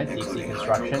 including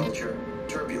hydroculture,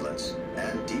 turbulence,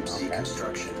 and deep-sea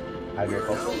construction. We're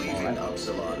now leaving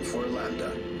Upsilon for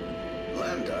Lambda.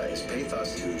 Lambda is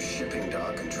Pt2's shipping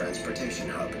dock and transportation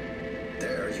hub.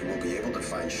 There, you will be able to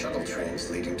find shuttle trains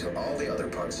leading to all the other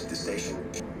parts of the station.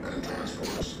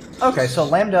 Okay, so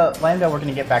Lambda, we're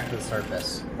gonna get back to the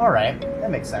surface. Alright,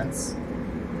 that makes sense.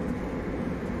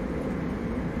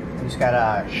 We just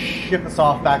gotta ship us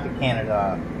off back to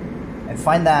Canada and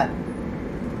find that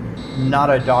not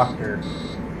a doctor.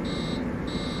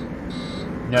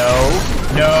 No.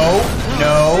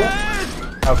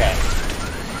 Okay.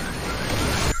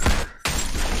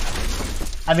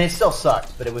 I mean, it still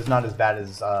sucked, but it was not as bad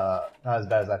as I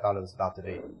thought it was about to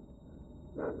be.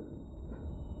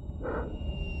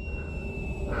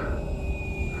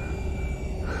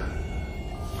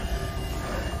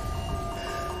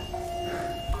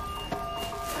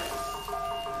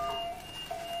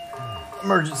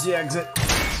 Emergency exit.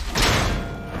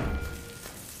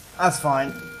 That's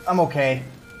fine. I'm okay.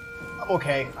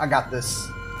 Okay, I got this.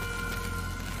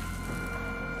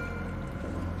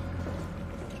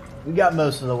 We got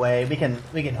most of the way. We can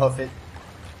hoof it.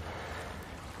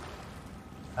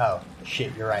 Oh,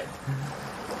 shit, you're right.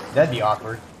 That'd be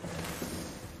awkward.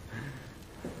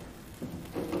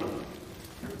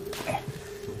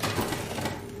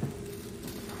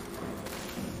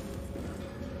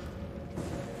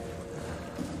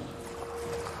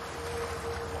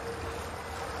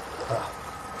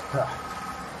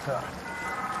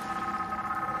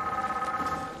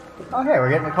 Oh, hey, we're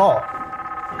getting a call.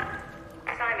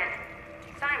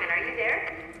 Simon, are you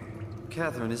there?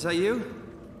 Catherine, is that you?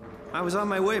 I was on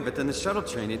my way, but then the shuttle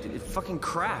train, it fucking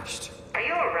crashed. Are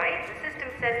you alright? The system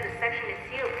says the section is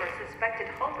sealed for a suspected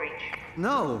hull breach.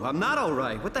 No, I'm not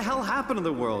alright. What the hell happened to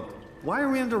the world? Why are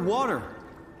we underwater?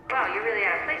 Wow, you're really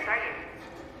out of place, aren't you?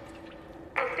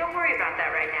 Look, don't worry about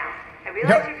that right now.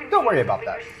 realize you're confused, don't worry about but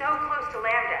that. you're so close to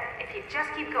Lambda. If you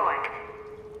just keep going.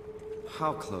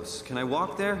 How close? Can I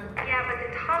walk there? Yeah, but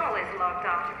the tunnel is locked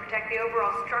off to protect the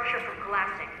overall structure from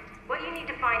collapsing. What you need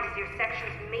to find is your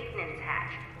section's maintenance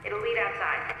hatch. It'll lead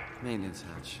outside. Maintenance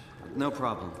hatch. No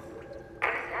problem. What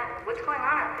is that? What's going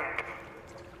on out there?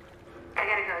 I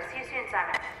gotta go. See you soon,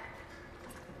 Simon.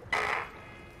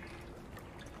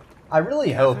 I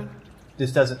really hope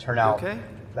this doesn't turn out okay?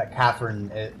 that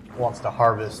Catherine wants to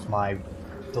harvest my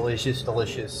delicious,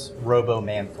 delicious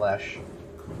Robo-Man flesh.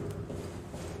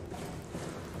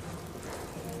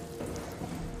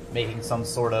 Making some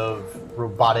sort of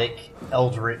robotic,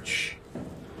 eldritch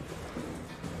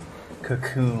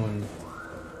cocoon.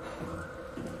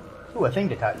 Ooh, a thing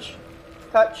to touch.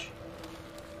 Touch.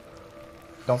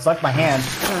 Don't suck my hand.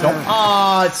 Don't.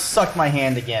 Ah, it sucked my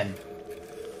hand again.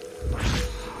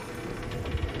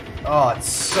 Oh, it's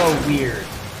so weird.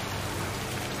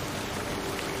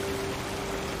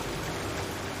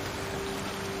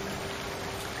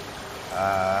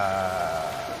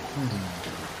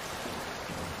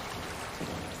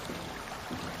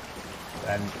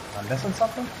 I'm missing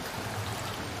something?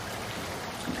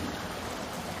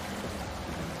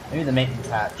 Maybe the maintenance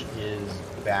hatch is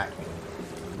back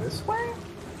this way?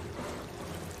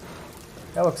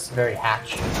 That looks very hatch-like.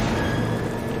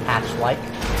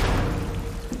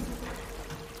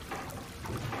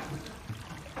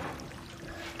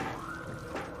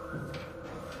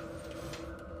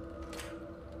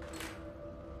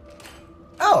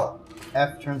 Oh!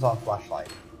 F turns on flashlight.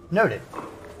 Noted.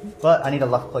 But I need a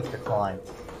left click to climb.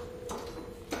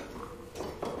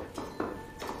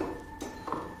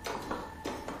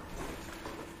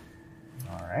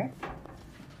 Alright.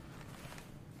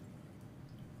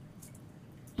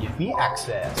 Give me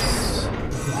access.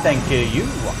 Thank you,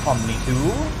 Omni2.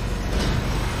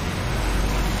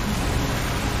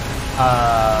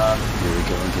 Here we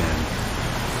go again.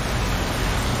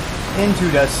 Into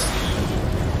the sea.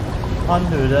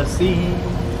 Under the sea.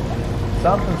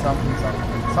 Something, something,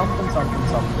 something, something, something,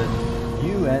 something.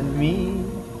 You and me.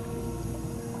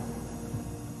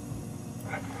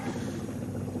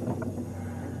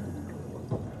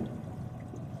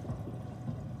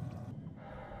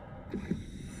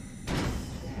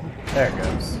 There it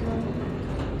goes.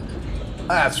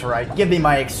 That's right. Give me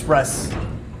my express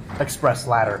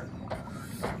ladder.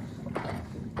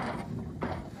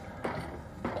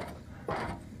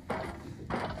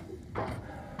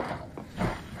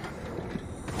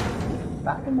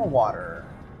 Back in the water.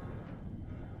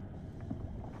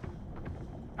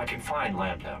 I can find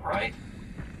Lambda, right?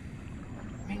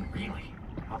 I mean, really,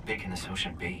 how big can this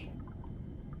ocean be?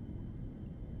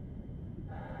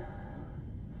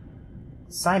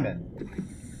 Simon,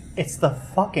 it's the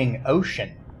fucking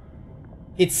ocean.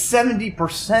 It's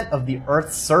 70% of the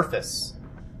Earth's surface.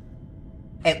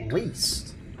 At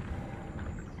least.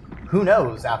 Who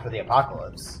knows after the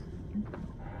apocalypse?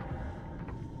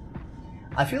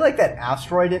 I feel like that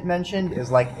asteroid it mentioned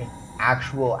is like an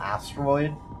actual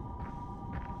asteroid.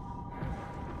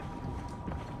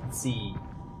 Let's see.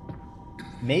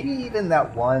 Maybe even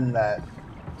that one that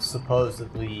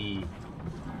supposedly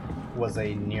was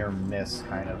a near miss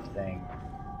kind of thing.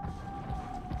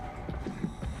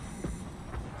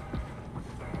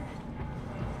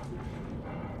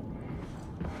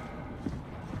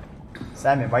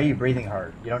 Simon, why are you breathing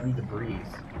hard? You don't need to breathe.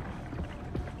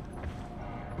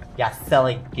 Yeah,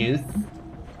 silly goose.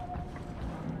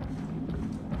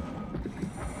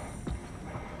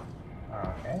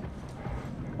 Okay.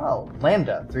 Oh,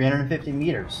 Lambda, 350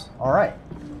 meters. Alright.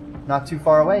 Not too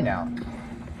far away now.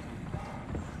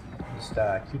 Just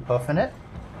keep puffing it.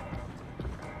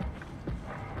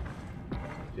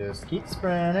 Just keep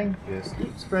sprinting. Just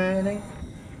keep sprinting.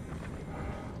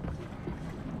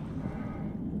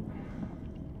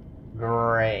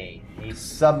 Great. A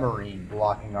submarine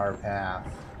blocking our path.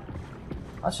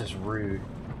 That's just rude.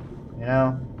 You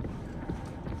know?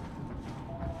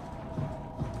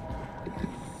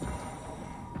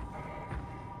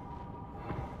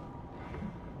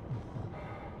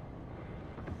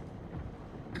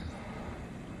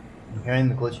 I'm hearing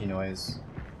the glitchy noise.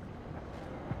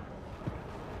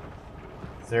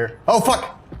 Is there... Oh,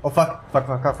 fuck! Oh, fuck. Fuck,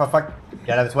 fuck, fuck, fuck, fuck.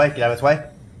 Get out of its way. Get out of its way.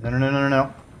 No, no, no, no, no,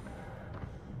 no.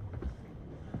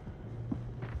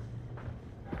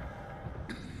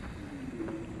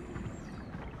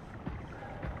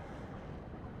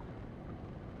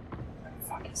 Where the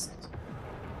fuck is it?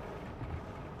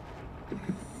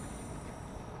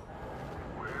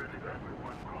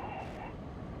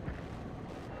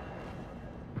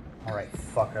 Alright,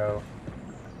 fucko.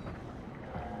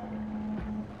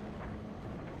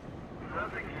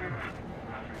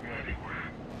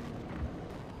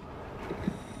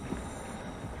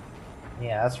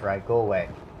 Yeah, that's right. Go away.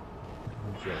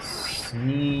 Just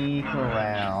sneak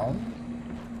around.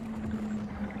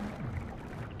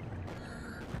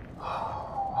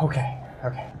 Okay,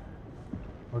 okay.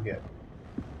 We're good.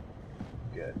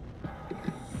 Good.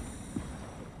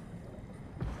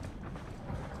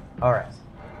 Alright.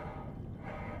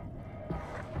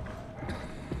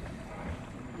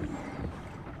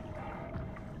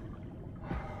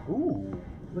 Ooh,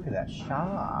 look at that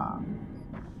shot.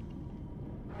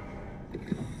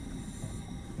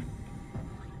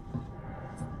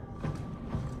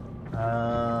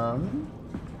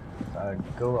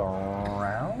 Go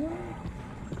around?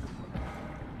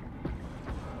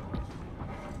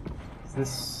 Is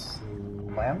this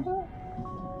Lambda?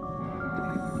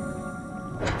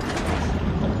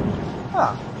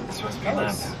 Ah. This must be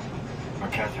Lambda. Or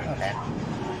Catherine. Okay.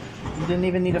 You didn't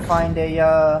even need to find a, you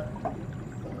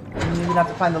didn't even have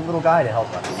to find the little guy to help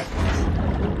us.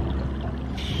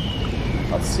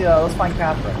 Let's find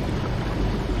Catherine.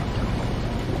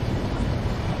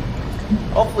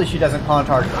 Hopefully she doesn't haunt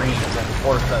our dreams and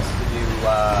force us to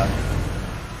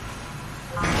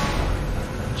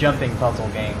do, jumping puzzle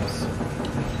games.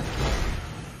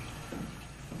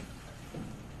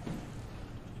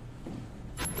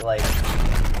 Like,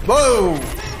 whoa!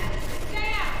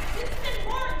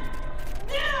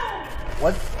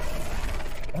 What?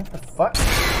 What the fuck?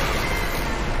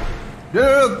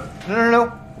 No.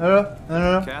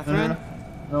 Catherine?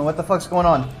 No, what the fuck's going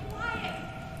on?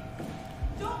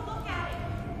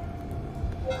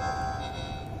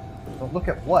 Don't look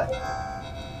at what?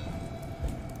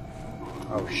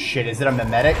 Oh shit, is it a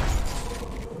mimetic?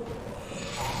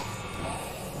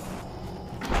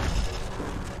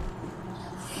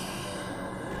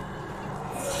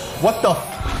 What the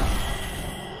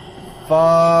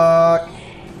fuck?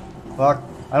 Fuck.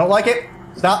 I don't like it.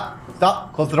 Stop.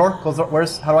 Stop. Close the door. Close the door.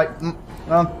 Where's, how do I,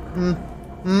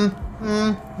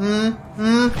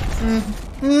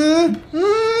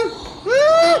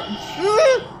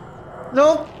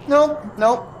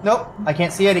 No. I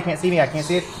can't see it. He can't see me. I can't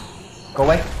see it. Go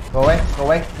away. Go away. Go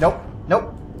away. Nope.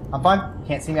 I'm fine.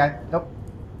 Can't see me. Nope.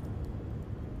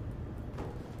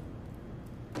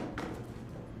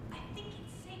 I think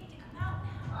it's safe to come out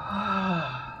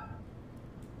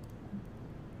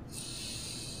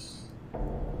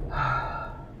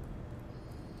now.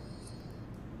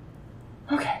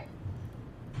 Okay.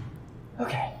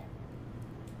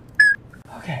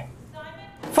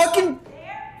 Fucking.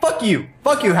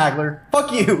 Fuck you, Haggler.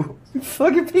 Fuck you. You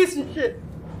fucking piece of shit.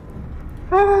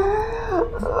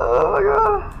 Oh my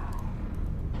god.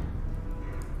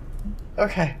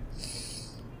 Okay.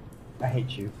 I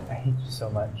hate you. I hate you so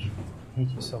much. I hate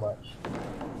you so much.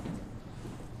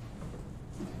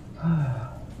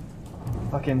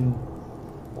 Fucking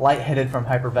lightheaded from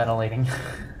hyperventilating.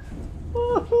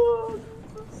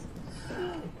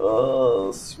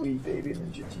 Oh, sweet baby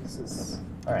ninja Jesus.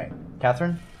 Alright,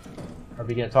 Catherine? Are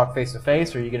we gonna talk face to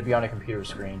face, or are you gonna be on a computer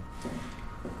screen?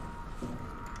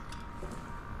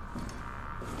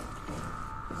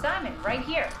 Simon, right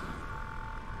here.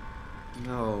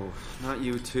 No, not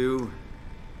you too.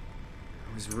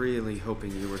 I was really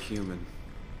hoping you were human.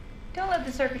 Don't let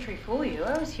the circuitry fool you.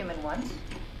 I was human once.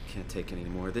 Can't take it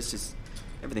anymore.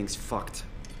 Everything's fucked.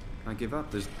 I give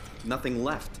up. There's nothing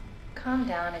left. Calm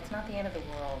down. It's not the end of the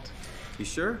world. You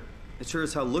sure? It sure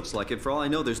as hell looks like it. For all I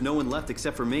know, there's no one left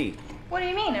except for me. What do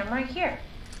you mean? I'm right here.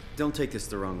 Don't take this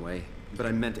the wrong way, but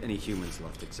I meant any humans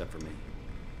left except for me.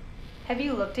 Have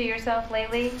you looked at yourself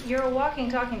lately? You're a walking,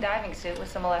 talking diving suit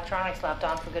with some electronics slapped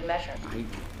on for good measure. I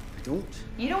don't.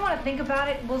 You don't want to think about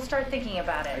it? We'll start thinking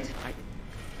about it.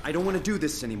 I don't want to do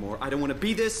this anymore. I don't want to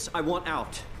be this. I want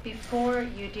out. Before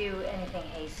you do anything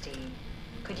hasty,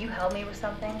 could you help me with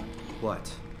something?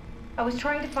 What? I was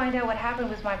trying to find out what happened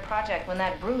with my project when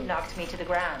that brute knocked me to the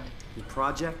ground. Your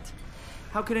project?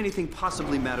 How could anything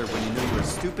possibly matter when you know you're a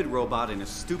stupid robot in a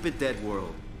stupid dead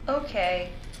world? Okay,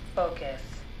 focus.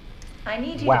 I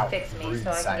need you to fix me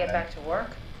so I can get back to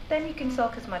work. Then you can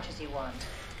sulk as much as you want.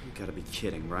 You gotta be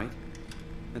kidding, right?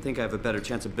 I think I have a better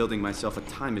chance of building myself a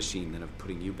time machine than of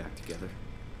putting you back together.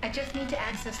 I just need to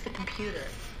access the computer.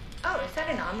 Oh, is that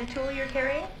an Omnitool you're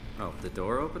carrying? Oh, the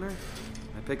door opener?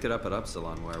 I picked it up at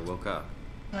Upsilon where I woke up.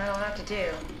 That'll have to do.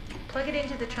 Plug it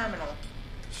into the terminal.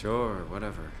 Sure,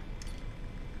 whatever.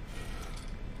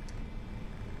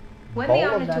 When the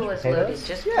Omnitool is loaded,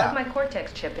 just plug my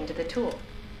Cortex chip into the tool.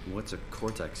 What's a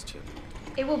Cortex chip?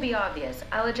 It will be obvious.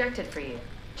 I'll eject it for you.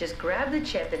 Just grab the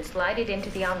chip and slide it into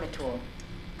the Omnitool.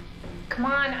 Come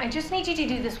on, I just need you to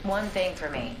do this one thing for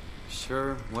me.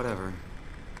 Sure, whatever.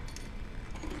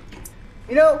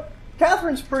 You know,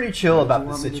 Catherine's pretty chill about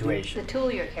the situation. The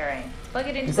tool you're carrying. Plug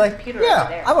it into He's the like, computer over yeah,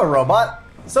 there. I'm a robot.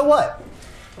 So what?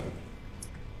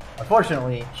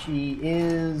 Unfortunately, she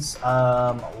is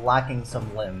lacking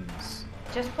some limbs.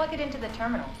 Just plug it into the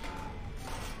terminal.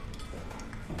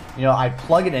 You know, I'd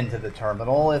plug it into the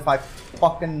terminal if I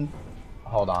fucking...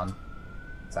 Hold on.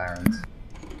 Sirens.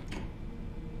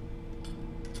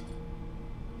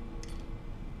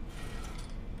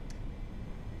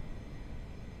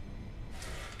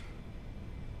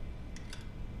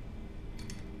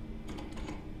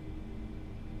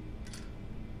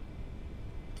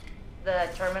 The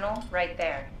terminal right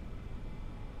there.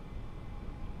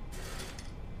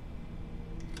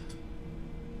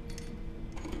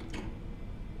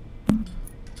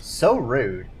 So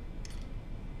rude.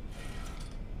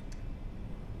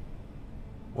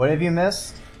 What have you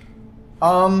missed?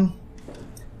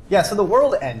 Yeah, so the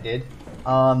world ended.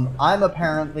 I'm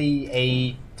apparently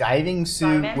a diving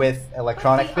suit Simon, with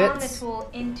electronic put the bits. tool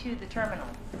into the terminal.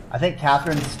 I think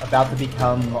Catherine's about to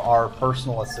become our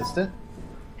personal assistant.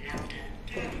 Lambda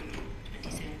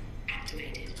 27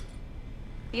 activated.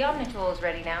 The Omnitool is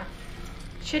ready now.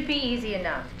 Should be easy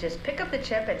enough. Just pick up the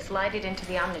chip and slide it into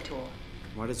the Omnitool.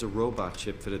 Why does a robot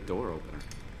chip fit a door opener?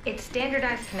 It's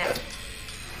standardized connect.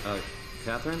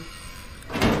 Catherine?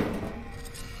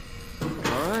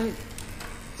 Alright.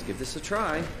 Let's give this a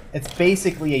try. It's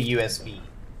basically a USB.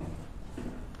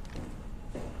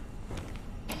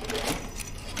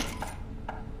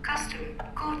 Custom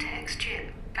Cortex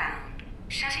chip found.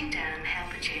 Shutting down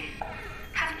helper chain.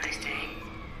 Have a nice day.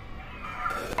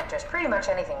 Just pretty much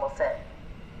anything will fit.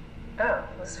 Oh,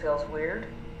 this feels weird.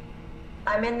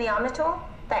 I'm in the Omnitool?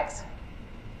 Thanks.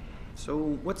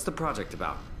 So, what's the project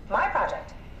about? My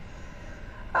project?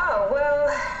 Oh, well,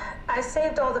 I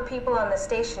saved all the people on the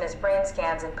station as brain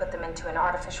scans and put them into an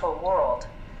artificial world.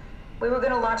 We were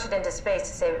going to launch it into space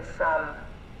to save it from,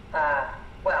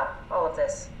 well, all of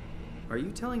this. Are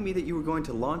you telling me that you were going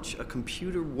to launch a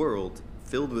computer world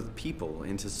filled with people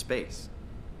into space?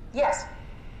 Yes.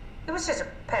 It was just a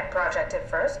pet project at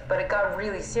first, but it got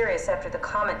really serious after the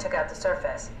comet took out the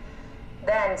surface.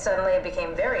 Then suddenly it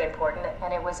became very important,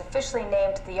 and it was officially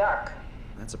named the Ark.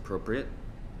 That's appropriate.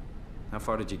 How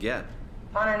far did you get?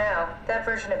 I don't know. That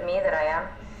version of me that I am.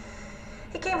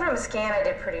 It came from a scan I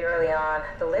did pretty early on.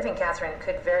 The living Catherine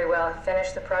could very well have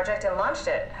finished the project and launched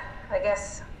it. I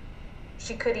guess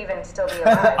she could even still be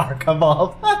alive. Come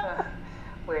on.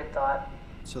 Weird thought.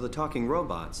 So the talking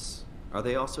robots, are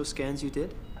they also scans you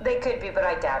did? They could be, but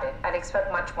I doubt it. I'd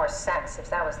expect much more sense if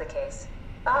that was the case.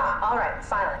 All right,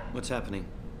 finally. What's happening?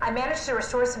 I managed to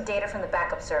restore some data from the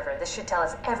backup server. This should tell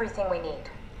us everything we need.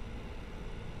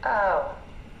 Oh.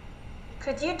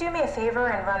 Could you do me a favor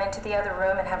and run into the other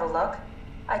room and have a look?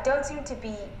 I don't seem to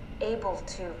be able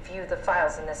to view the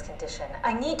files in this condition.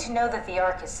 I need to know that the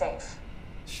Ark is safe.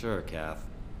 Sure, Kath.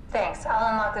 Thanks.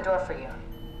 I'll unlock the door for you.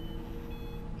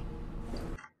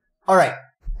 Alright.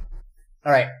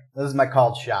 Alright. This is my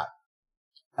called shot.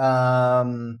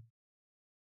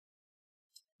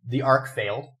 The Ark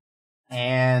failed.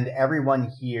 And everyone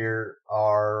here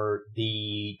are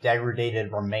the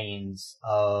degraded remains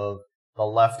of the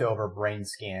leftover brain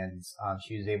scans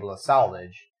she was able to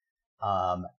salvage.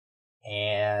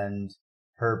 And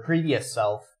her previous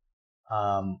self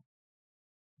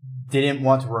didn't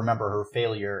want to remember her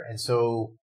failure, and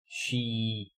so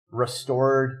she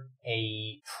restored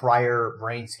a prior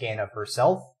brain scan of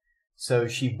herself so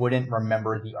she wouldn't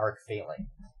remember the Ark failing.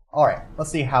 Alright, let's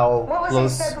see how what was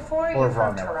close it said before? or You're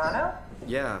from wrong Toronto?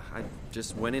 Yeah, I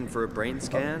just went in for a brain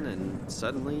scan and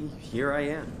suddenly here I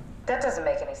am. That doesn't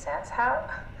make any sense.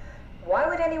 Why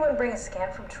would anyone bring a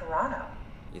scan from Toronto?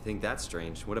 You think that's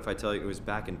strange? What if I tell you it was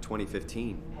back in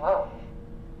 2015? Whoa.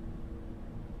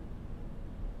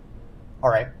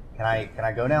 Alright, can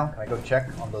I go now? Can I go check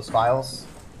on those files?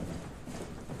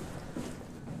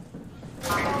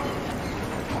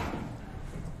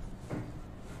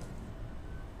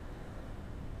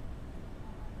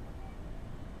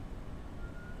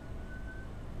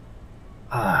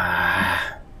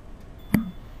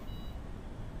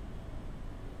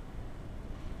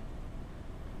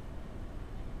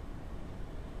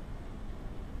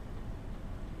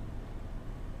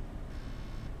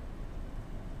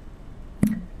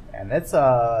 And it's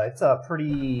a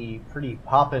pretty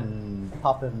poppin'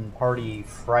 party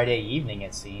Friday evening,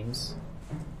 it seems.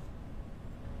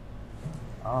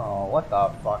 Oh, what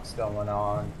the fuck's going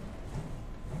on?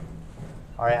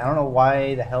 Alright, I don't know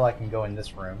why the hell I can go in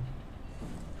this room.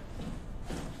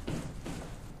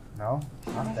 No,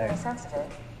 not Doesn't make there. any sense of it.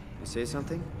 You say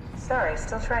something? Sorry,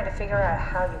 still trying to figure out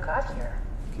how you got here.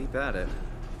 Keep at it.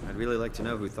 I'd really like to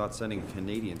know who thought sending a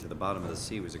Canadian to the bottom of the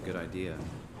sea was a good idea.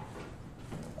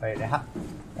 Wait,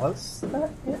 was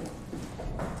that it?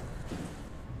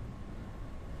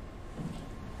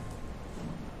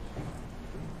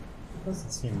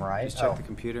 Doesn't seem right. Just check the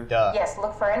computer. Duh. Yes,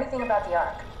 look for anything about the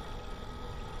Ark.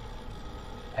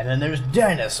 And then there's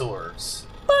dinosaurs.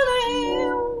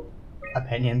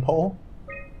 Opinion poll?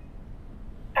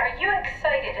 Are you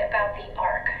excited about the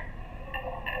Ark?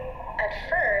 At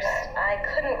first, I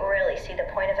couldn't really see the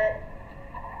point of it.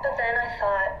 But then I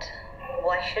thought,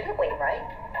 why shouldn't we, right?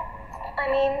 I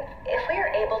mean, if we are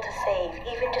able to save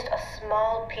even just a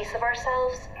small piece of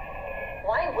ourselves,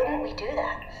 why wouldn't we do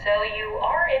that? So you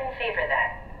are in favor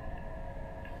then?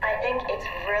 I think it's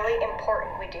really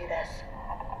important we do this.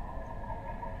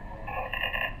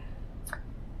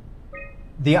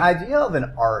 The idea of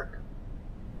an arc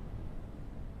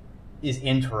is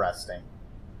interesting.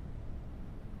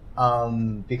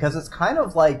 Because it's kind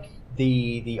of like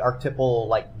the archetypal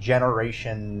like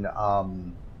generation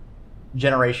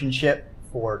ship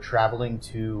for traveling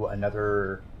to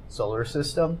another solar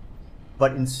system,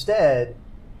 but instead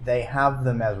they have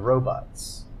them as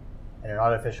robots in an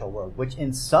artificial world, which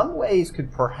in some ways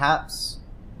could perhaps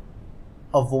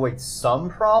avoid some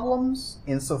problems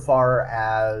insofar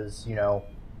as, you know,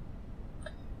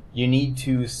 you need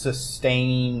to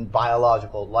sustain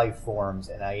biological life forms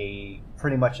in a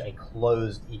pretty much a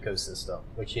closed ecosystem,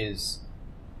 which is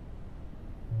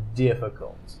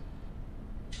difficult.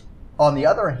 On the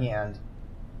other hand,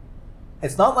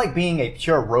 it's not like being a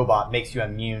pure robot makes you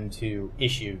immune to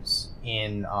issues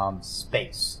in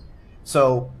space.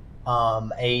 So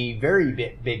a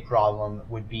very big problem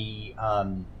would be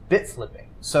bit flipping.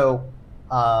 So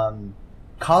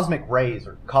cosmic rays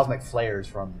or cosmic flares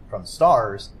from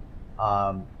stars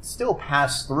still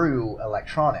pass through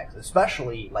electronics,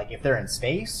 especially like if they're in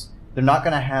space. They're not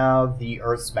going to have the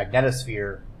Earth's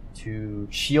magnetosphere to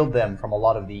shield them from a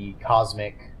lot of the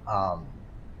cosmic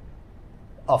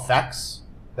effects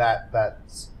that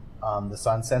the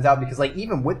sun sends out, because like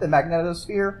even with the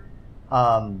magnetosphere,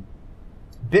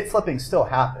 bit flipping still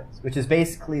happens, which is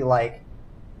basically like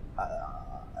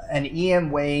an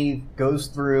EM wave goes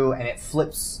through and it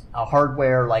flips a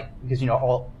hardware, like, because you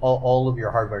know all of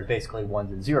your hardware is basically ones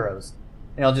and zeros,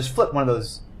 and it'll just flip one of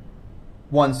those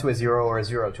ones to a zero or a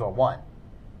zero to a one,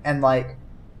 and like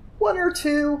one or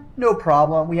two, no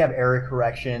problem. We have error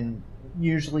correction.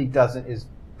 Usually is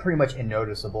pretty much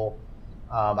unnoticeable.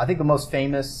 I think the most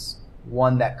famous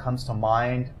one that comes to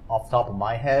mind off the top of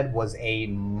my head was a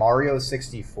Mario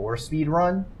 64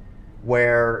 speedrun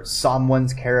where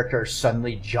someone's character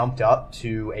suddenly jumped up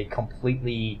to a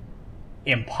completely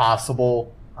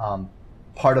impossible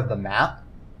part of the map,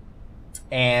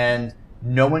 and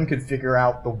no one could figure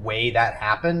out the way that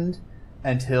happened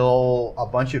until a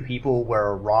bunch of people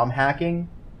were ROM hacking,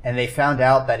 and they found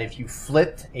out that if you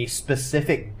flipped a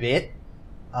specific bit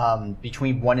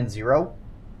between 1 and 0,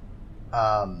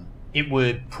 it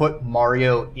would put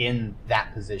Mario in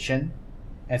that position.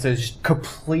 And so it's just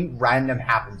complete random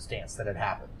happenstance that it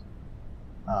happened.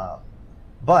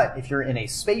 But if you're in a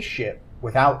spaceship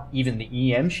without even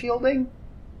the EM shielding,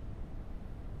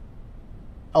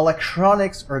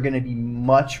 electronics are going to be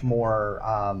much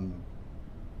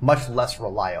less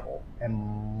reliable and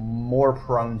more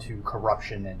prone to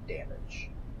corruption and damage.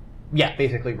 Yeah,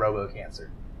 basically robo-cancer.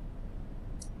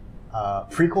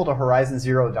 Prequel to Horizon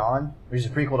Zero Dawn, which is a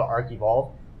prequel to Ark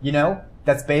Evolved, you know,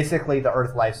 that's basically the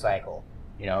Earth life cycle.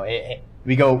 You know,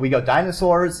 we go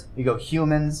dinosaurs, we go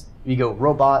humans, we go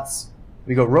robots,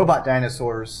 we go robot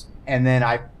dinosaurs, and then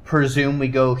I presume we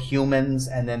go humans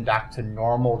and then back to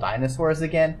normal dinosaurs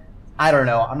again. I don't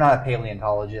know. I'm not a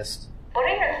paleontologist. What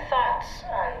are your thoughts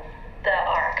on the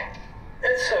Ark?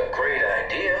 It's a great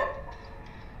idea.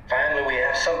 Finally, we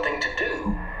have something to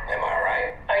do. Am I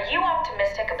right? Are you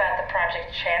optimistic about the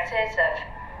project's chances of,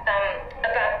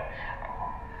 about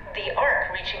the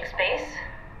Ark reaching space?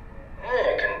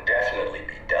 It can definitely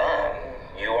be done.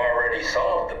 You already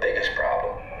solved the biggest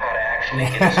problem. How to actually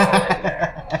get us all in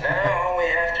there. Now all we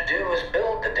have to do is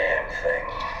build the damn thing.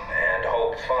 And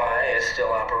hope Phi is still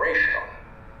operational.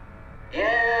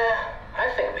 Yeah,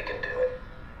 I think we can do it.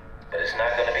 But it's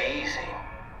not going to be easy.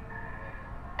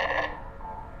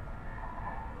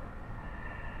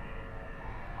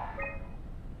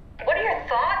 What are your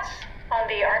thoughts on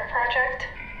the Ark project?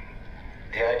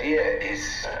 The idea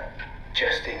is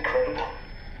just incredible.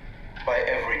 By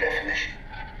every definition.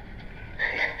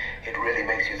 It really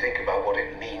makes you think about what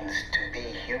it means to be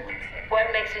human.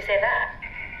 What makes you say that?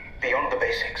 Beyond the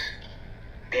basics.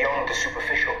 Beyond the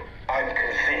superficial. I'm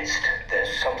convinced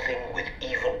there's something with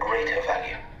even greater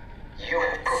value. You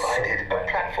have provided a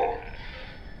platform.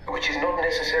 which is not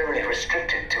necessarily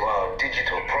restricted to our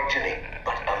digital progeny,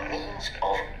 but a means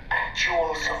of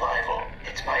actual survival.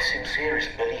 It's my sincerest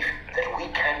belief that we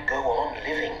can go on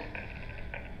living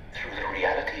through the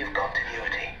reality of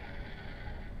continuity.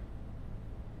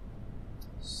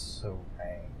 So,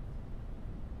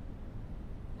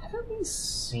 haven't we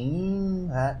seen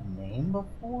that name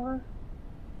before?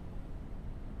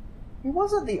 He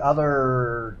wasn't the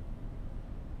other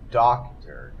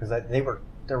doctor, because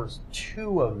there was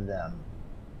two of them.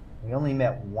 We only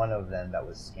met one of them that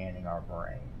was scanning our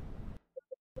brain.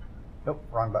 Nope,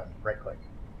 wrong button. Right click.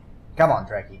 Come on,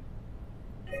 Dreki.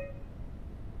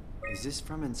 Is this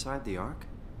from inside the Ark?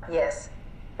 Yes.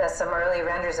 That's some early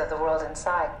renders of the world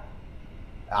inside.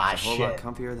 Ah, it's a whole lot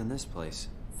comfier than this place.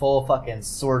 Full fucking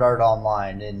Sword Art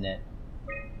Online, isn't it?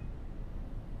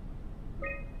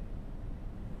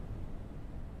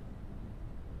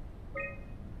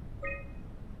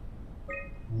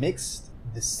 Mixed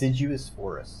deciduous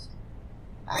forest.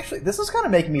 Actually, this is kind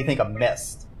of making me think of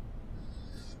Mist.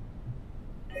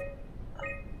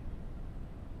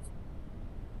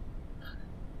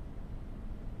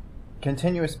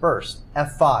 Continuous burst.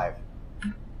 F5.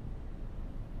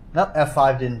 Nope,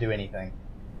 F5 didn't do anything.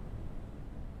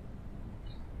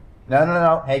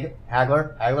 No. Hey,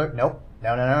 Hagler, nope.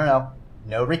 No.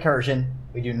 No recursion.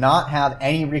 We do not have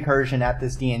any recursion at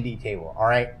this D&D table,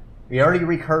 alright? We already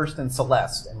recursed in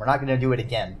Celeste, and we're not going to do it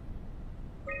again.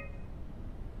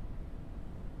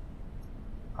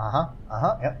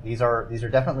 Yep, these are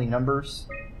definitely numbers.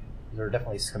 These are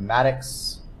definitely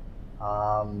schematics.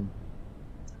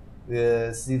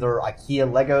 This is either IKEA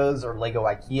Legos or Lego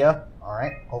IKEA.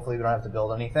 Alright, hopefully we don't have to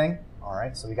build anything.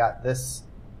 Alright, so we got this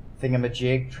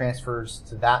thingamajig transfers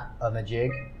to that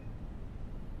majig.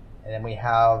 And then we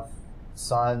have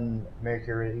Sun,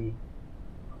 Mercury,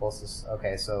 closest.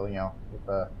 Okay, so, you know, with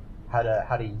the, how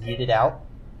to yeet it out.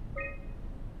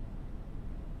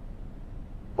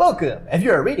 Welcome! If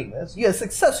you are reading this, you have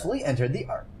successfully entered the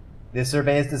Ark. This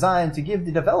survey is designed to give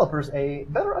the developers a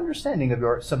better understanding of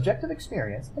your subjective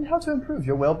experience and how to improve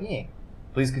your well-being.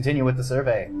 Please continue with the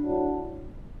survey.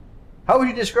 How would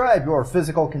you describe your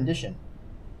physical condition?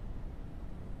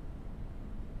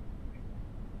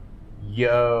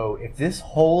 Yo, if this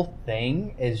whole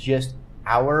thing is just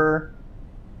our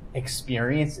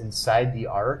experience inside the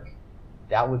Ark,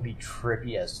 that would be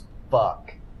trippy as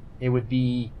fuck. It would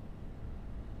be...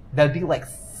 That'd be like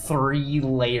 3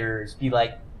 layers. Be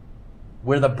like,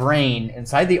 we're the brain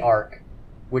inside the Ark,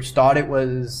 which thought it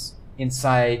was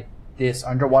inside this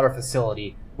underwater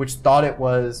facility, which thought it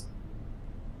was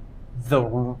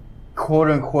the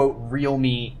quote-unquote real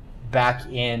me back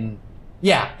in...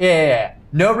 Yeah.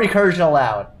 No recursion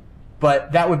allowed.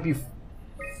 But that would be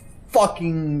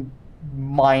fucking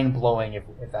mind-blowing if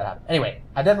that happened. Anyway,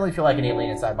 I definitely feel like an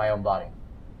alien inside my own body.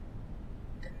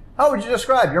 How would you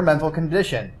describe your mental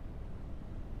condition?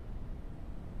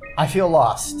 I feel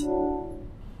lost.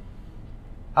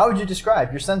 How would you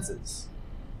describe your senses?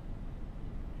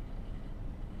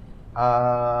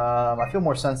 I feel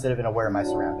more sensitive and aware of my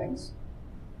surroundings.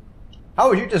 How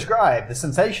would you describe the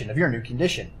sensation of your new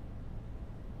condition?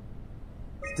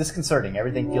 It's disconcerting.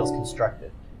 Everything feels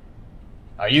constructed.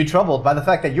 Are you troubled by the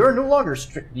fact that you're no longer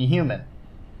strictly human?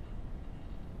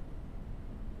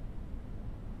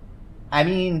 I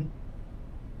mean,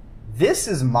 this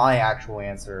is my actual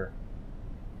answer.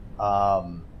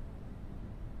 But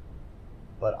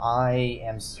I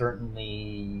am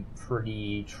certainly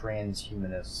pretty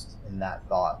transhumanist in that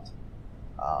thought.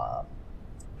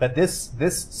 But this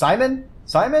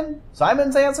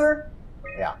Simon's answer?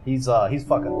 Yeah, he's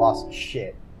fucking lost his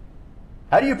shit.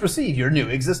 How do you perceive your new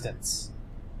existence?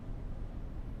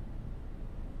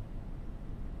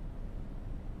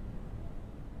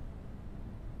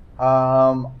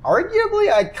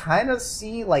 Arguably, I kind of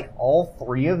see, like, all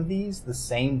 3 of these the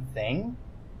same thing.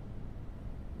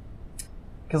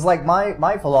 Because, like,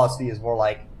 my philosophy is more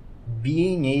like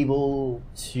being able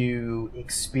to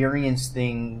experience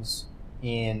things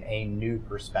in a new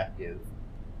perspective.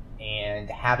 And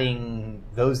having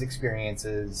those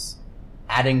experiences,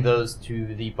 adding those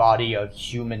to the body of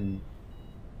human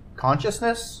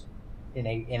consciousness, in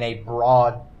a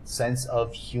broad sense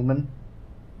of human,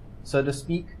 so to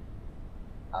speak.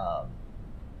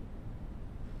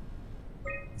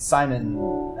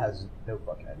 Simon has no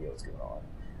fucking idea what's going on.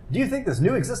 Do you think this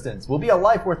new existence will be a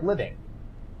life worth living?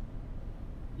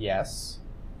 Yes.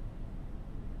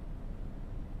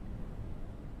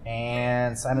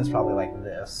 And Simon's probably like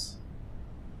this.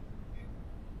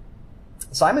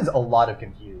 Simon's a lot of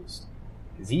confused.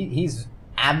 Because he's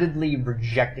avidly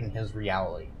rejecting his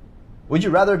reality. Would you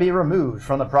rather be removed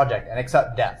from the project and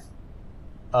accept death?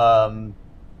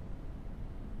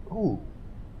 Ooh.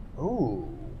 Ooh.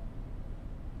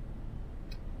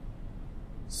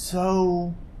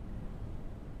 So,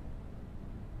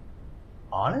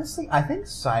 honestly, I think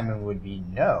Simon would be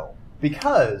no.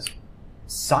 Because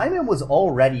Simon was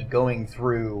already going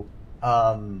through,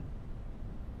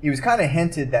 it was kind of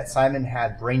hinted that Simon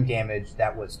had brain damage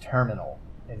that was terminal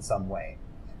in some way.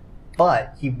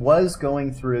 But he was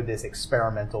going through this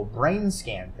experimental brain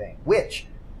scan thing, which,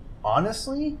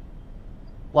 honestly,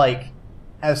 like,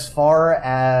 as far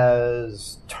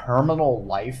as terminal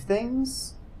life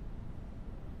things,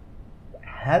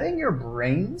 having your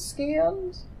brain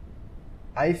scanned,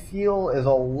 I feel, is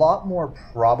a lot more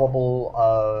probable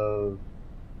of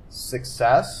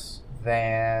success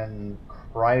than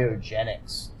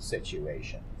cryogenics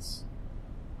situations.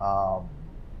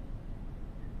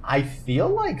 I feel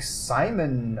like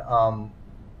Simon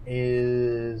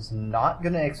is not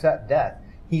going to accept death.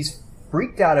 He's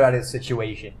freaked out about his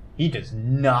situation. He does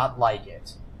not like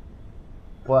it.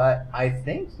 But I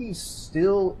think he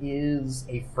still is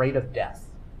afraid of death.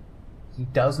 He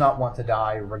does not want to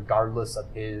die regardless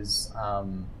of his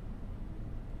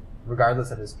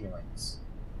feelings.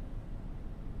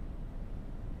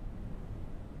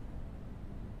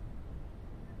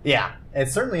 Yeah,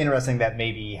 it's certainly interesting that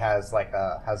maybe he has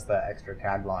has the extra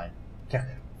tagline.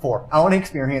 4. I want to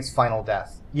experience final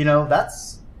death. You know,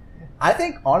 I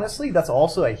think honestly that's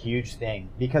also a huge thing,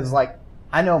 because like,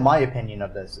 I know my opinion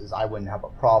of this is I wouldn't have a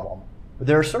problem, but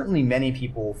there are certainly many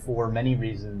people, for many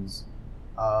reasons,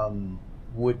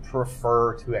 would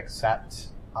prefer to accept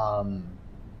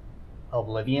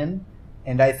oblivion,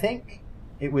 and I think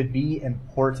it would be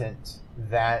important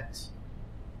that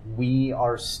we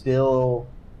are still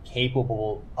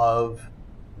capable of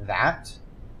that.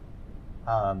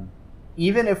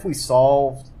 Even if we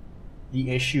solved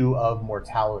the issue of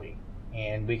mortality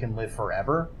and we can live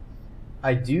forever,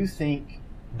 I do think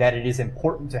that it is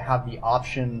important to have the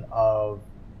option of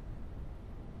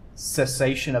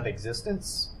cessation of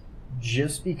existence,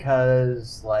 just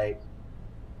because, like,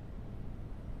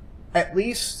 at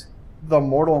least the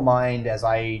mortal mind as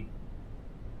I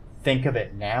think of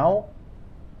it now,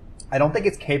 I don't think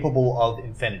it's capable of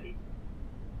infinity.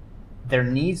 There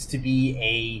needs to be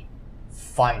a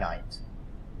finite.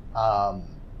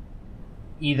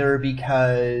 Either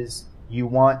because you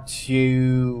want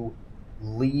to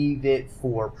leave it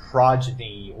for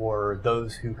progeny or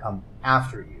those who come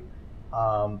after you,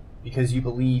 because you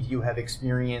believe you have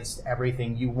experienced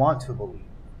everything you want to believe.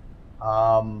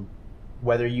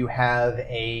 Whether you have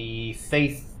a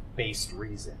faith-based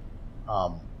reason.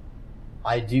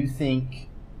 I do think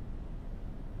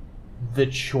the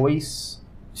choice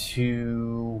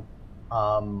to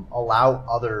allow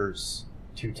others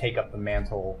to take up the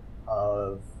mantle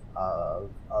of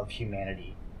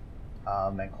humanity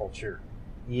and culture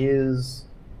is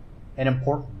an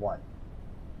important one.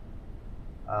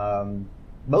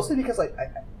 Mostly because, like,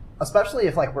 especially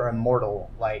if like we're immortal,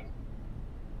 like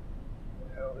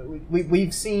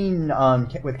we've seen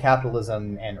with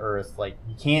capitalism and Earth, like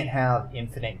you can't have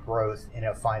infinite growth in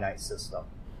a finite system,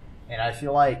 and I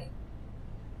feel like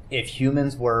if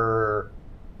humans were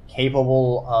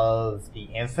capable of the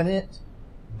infinite,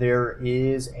 there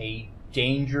is a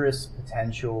dangerous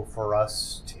potential for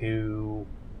us to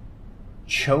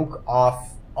choke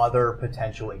off other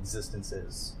potential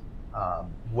existences,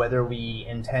 whether we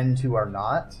intend to or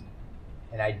not,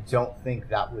 and I don't think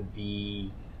that would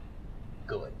be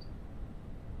good.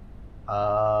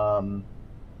 Wow,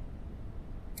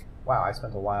 I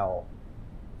spent a while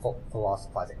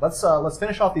philosophizing. Let's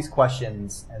finish off these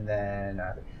questions, and then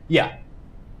yeah,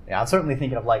 I'm certainly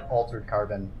thinking of like altered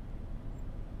carbon.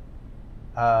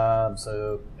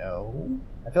 So no,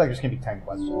 I feel like there's gonna be 10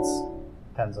 questions.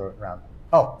 10's around.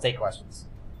 Oh, it's 8 questions.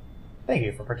 Thank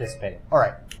you for participating. All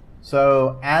right,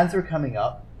 so ads are coming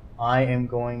up. I am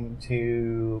going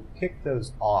to kick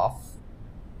those off.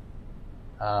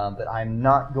 But I'm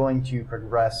not going to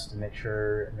progress to make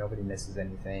sure nobody misses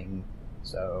anything,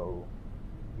 so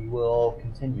we will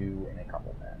continue in a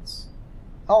couple minutes.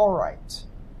 Alright.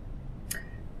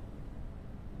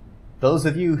 Those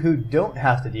of you who don't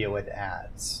have to deal with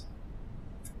ads,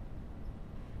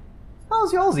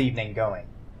 how's y'all's evening going?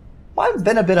 Mine's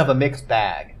been a bit of a mixed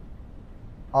bag.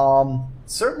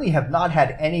 Certainly have not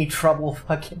had any trouble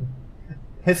fucking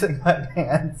missing my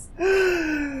pants.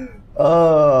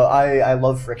 I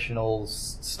love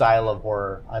Frictional's style of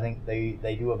horror. I think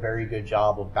they do a very good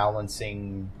job of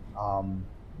balancing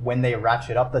when they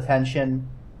ratchet up the tension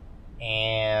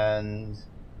and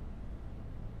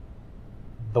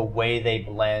the way they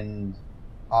blend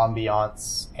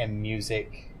ambiance and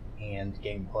music and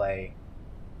gameplay.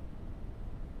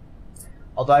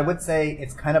 Although I would say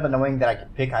it's kind of annoying that I can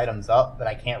pick items up, but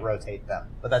I can't rotate them.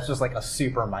 But that's just like a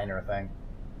super minor thing.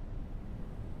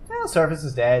 Well, Surface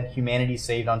is dead. Humanity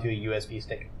saved onto a USB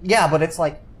stick. Yeah, but it's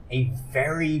like a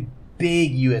very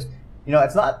big USB. You know,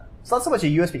 it's not so much a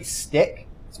USB stick.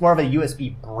 It's more of a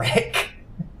USB brick.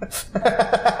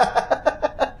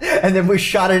 And then we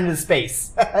shot it into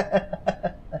space.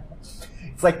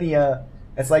 It's like the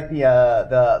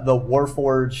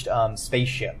Warforged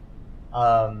spaceship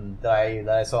that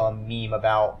I saw a meme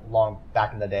about long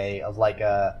back in the day of like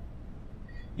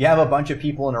you have a bunch of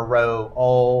people in a row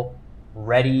all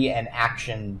ready and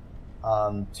action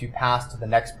to pass to the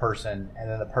next person, and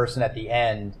then the person at the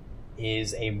end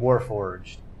is a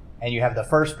Warforged, and you have the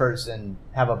first person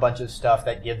have a bunch of stuff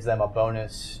that gives them a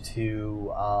bonus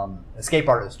to escape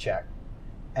artist check,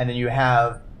 and then you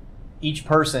have each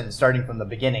person starting from the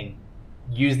beginning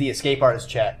use the escape artist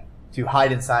check to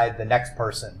hide inside the next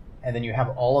person, and then you have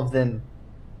all of them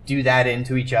do that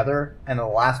into each other, and the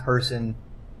last person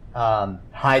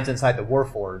hides inside the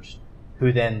Warforged,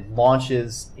 who then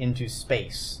launches into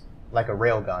space like a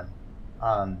railgun,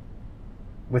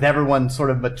 with everyone sort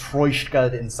of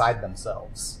matryoshka'd inside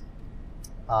themselves.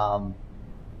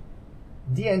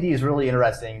 D&D is really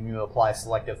interesting when you apply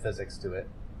selective physics to it.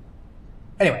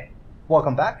 Anyway,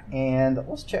 welcome back, and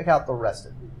let's check out the rest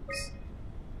of these.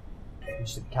 We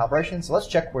just did calibration, so let's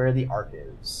check where the Ark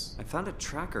is. I found a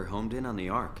tracker homed in on the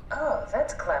Ark. Oh,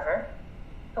 that's clever.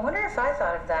 I wonder if I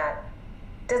thought of that.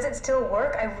 Does it still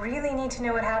work? I really need to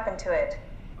know what happened to it.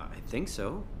 I think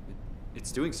so.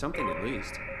 It's doing something at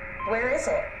least. Where is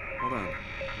it? Hold on.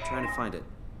 I'm trying to find it.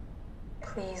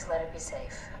 Please let it be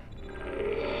safe.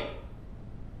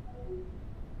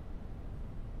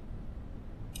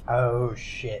 Oh,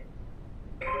 shit.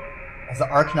 Has the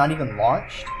Ark not even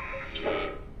launched?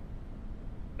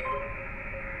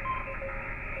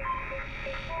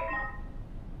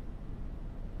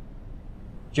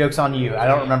 Joke's on you. I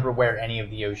don't remember where any of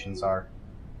the oceans are.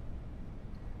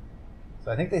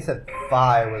 So I think they said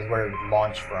Phi was where it would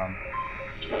launch from.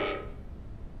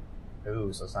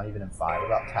 Ooh, so it's not even in Phi. What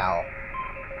about Tau?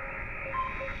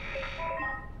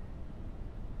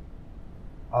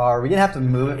 Are we gonna have to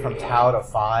move it from Tau to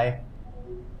Phi?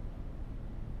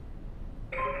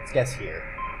 Let's guess here.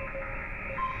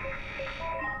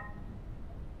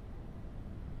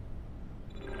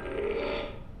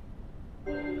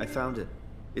 I found it.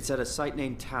 It's at a site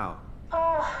named Tau.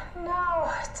 Oh,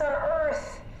 no, it's on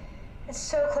Earth. It's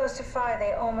so close to Phi,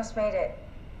 they almost made it.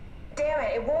 Damn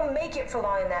it, it won't make it for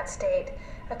long in that state.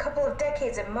 A couple of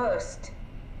decades at most.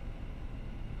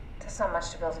 That's not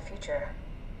much to build a future.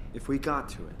 If we got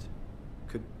to it,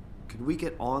 could we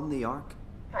get on the Ark?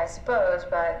 I suppose,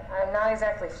 but I'm not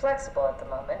exactly flexible at the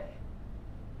moment.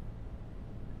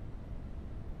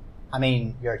 I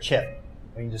mean, you're a chip.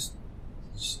 I mean, just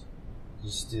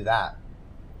do that.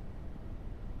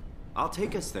 I'll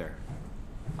take us there.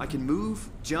 I can move,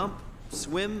 jump,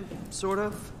 swim, sort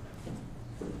of.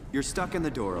 You're stuck in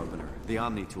the door opener, the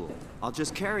Omni tool. I'll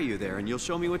just carry you there and you'll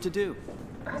show me what to do.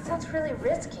 That sounds really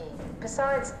risky.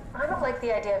 Besides, I don't like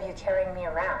the idea of you carrying me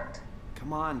around.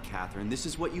 Come on, Catherine. This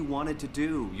is what you wanted to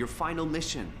do. Your final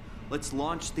mission. Let's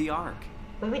launch the Ark.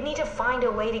 We would need to find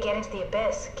a way to get into the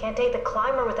Abyss. Can't take the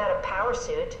climber without a power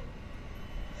suit.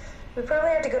 We probably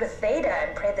have to go to Theta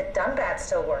and pray that Dunbat's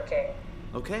still working.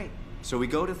 Okay, so we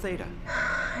go to Theta.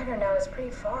 I don't know, it's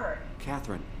pretty far.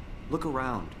 Catherine, look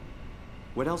around.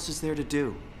 What else is there to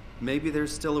do? Maybe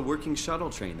there's still a working shuttle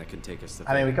train that can take us to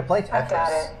Theta. I mean, we could play Tetris. I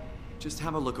got it. Just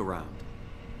have a look around.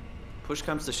 Push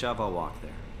comes to shove, I'll walk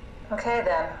there. Okay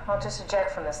then, I'll just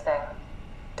eject from this thing.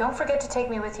 Don't forget to take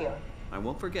me with you. I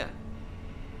won't forget.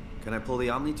 Can I pull the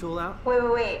Omni tool out?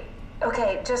 Wait.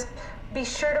 Okay, just be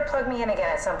sure to plug me in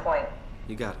again at some point.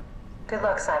 You got it. Good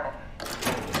luck, Simon.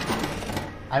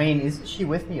 I mean, isn't she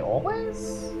with me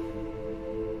always?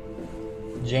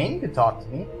 Jane could talk to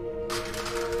me.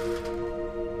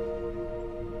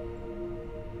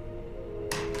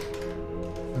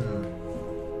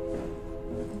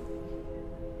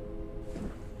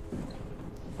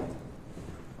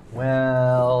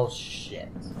 Well, shit.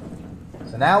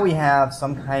 So now we have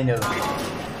some kind of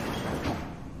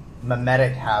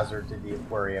memetic hazard to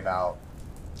worry about.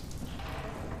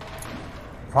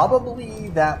 Probably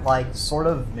that, like, sort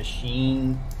of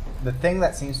machine, the thing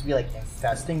that seems to be, like,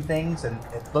 infesting things, and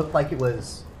it looked like it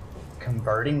was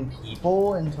converting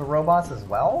people into robots as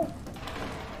well?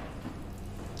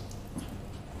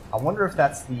 I wonder if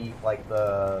that's the, like,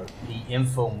 the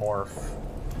infomorph,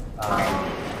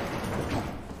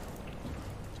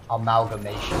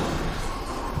 amalgamation.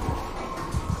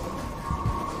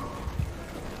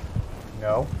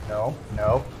 No.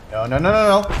 No, no, no,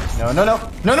 no, no. No, no, no.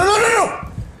 No, no, no, no, no!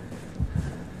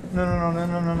 No, no, no,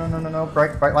 no, no, no, no, no, no.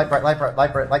 Bright light, bright light, bright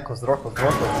light, bright light. Close the door, close the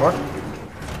door, close the door.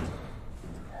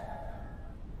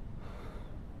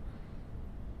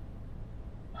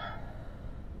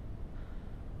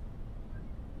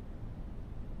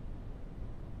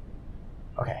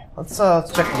 Okay, let's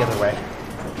check the other way.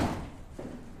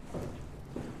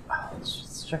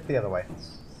 Let's check the other way.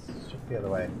 Let's check the other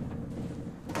way.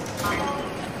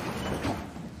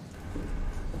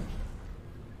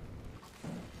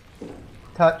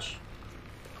 Touch.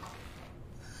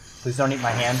 Please don't eat my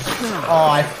hand. Oh,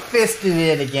 I fisted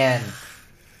it again.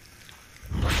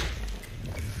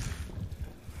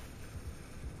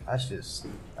 That's just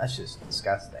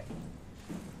disgusting.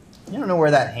 You don't know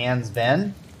where that hand's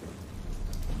been.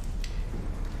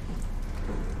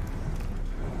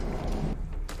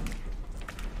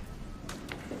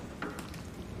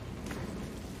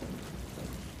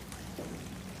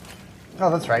 Oh,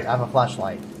 that's right. I have a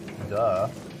flashlight. Duh.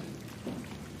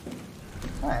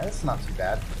 Alright, that's not too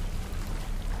bad.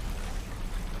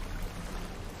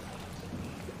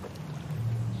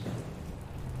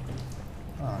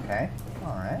 Okay.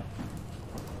 Alright.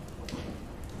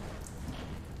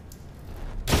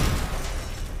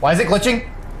 Why is it glitching?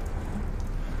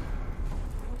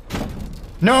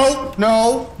 No!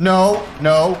 No! No!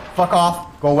 No! Fuck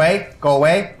off! Go away! Go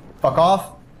away! Fuck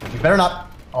off! You better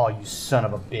not... Oh, you son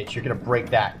of a bitch. You're gonna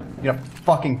break that. You're gonna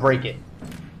fucking break it.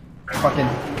 Fucking...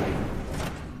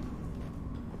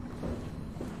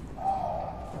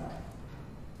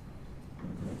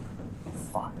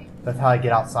 Fuck. That's how I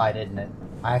get outside, isn't it?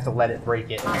 I have to let it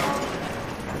break it.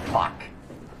 Fuck.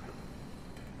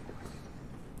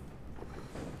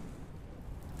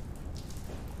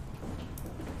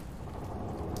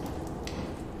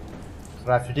 That's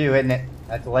what I have to do, isn't it?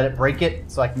 I have to let it break it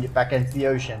so I can get back into the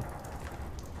ocean.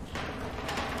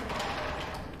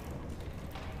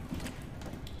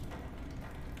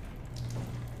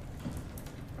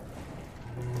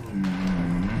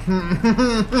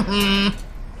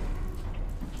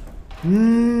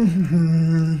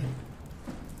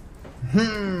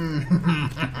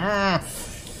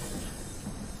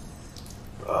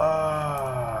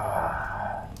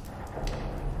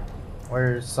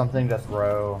 Where's something to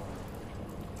throw?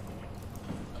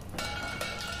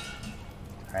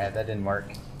 Alright, that didn't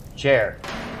work. Chair.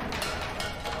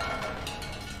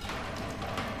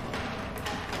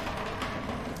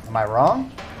 Am I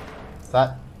wrong? Is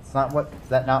that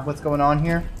not what's going on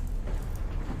here?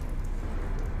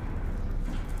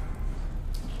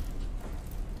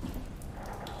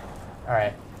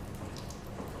 Alright.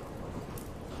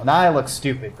 Well, now I look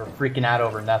stupid for freaking out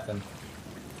over nothing.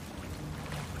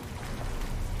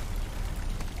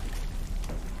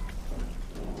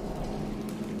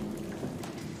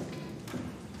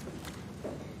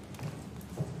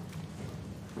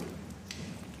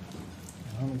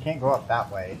 Well, we can't go up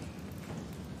that way.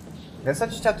 I guess I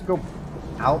just have to go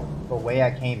out the way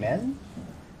I came in?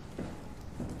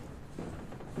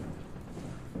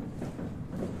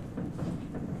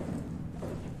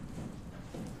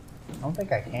 I don't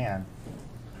think I can.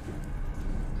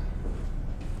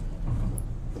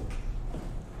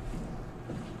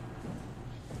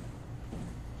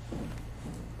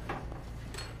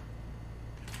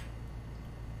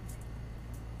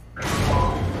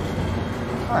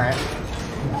 Alright.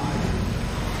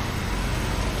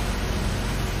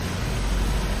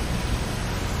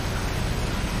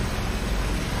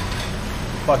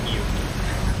 Fuck you.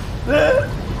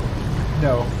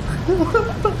 No.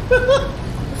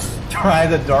 Try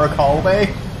the dark hallway?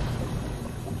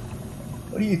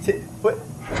 What do you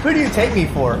who do you take me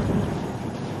for?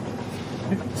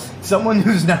 Someone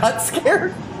who's not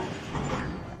scared?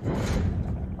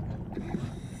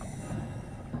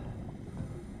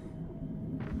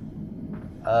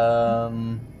 I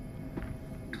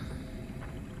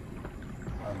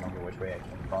don't remember which way I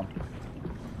came from.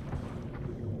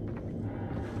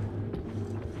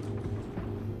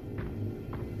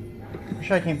 I'm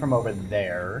sure I came from over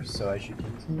there, so I should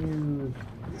continue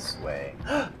this way.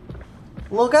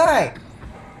 Little guy!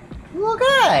 Little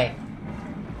guy!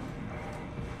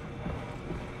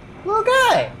 Little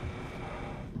guy!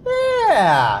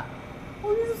 Yeah!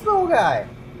 Look at this little guy!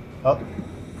 Oh.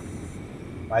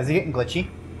 Why is he getting glitchy?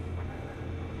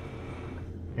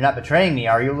 You're not betraying me,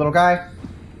 are you, little guy?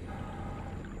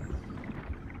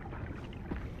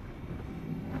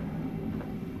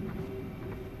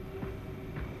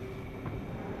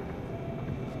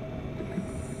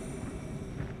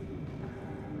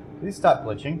 Please stop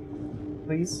glitching.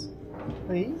 Please.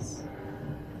 Please.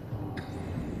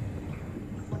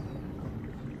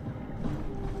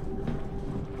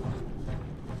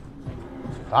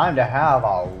 Time to have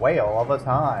a whale of a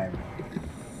time.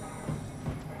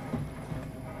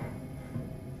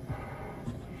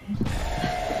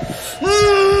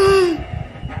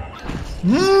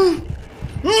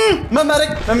 My medic.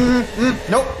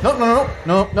 Nope.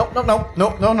 No.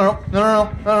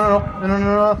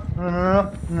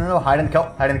 Hide in the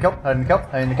kelp. Hide in the kelp. Hide in the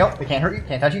kelp. Hide in the kelp. They can't hurt you.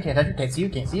 Can't touch you. Can't touch you. Can't see you.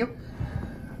 Can't see you.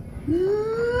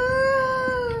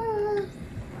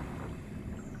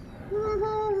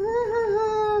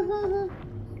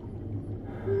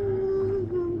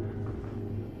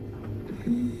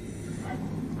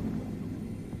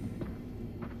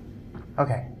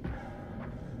 Okay.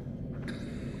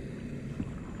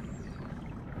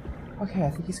 Okay,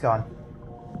 I think he's gone.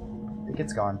 I think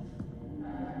it's gone.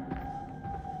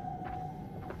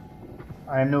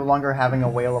 I am no longer having a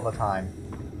whale of a time.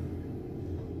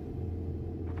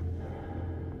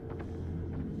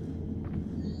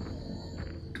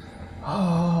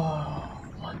 Oh,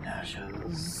 blood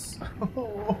ashes.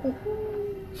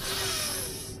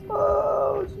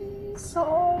 Oh, jeez.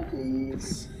 Oh,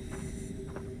 jeez.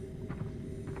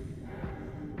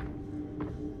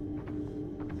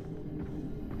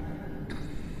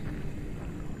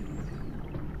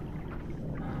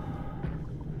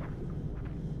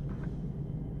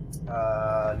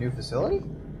 New facility?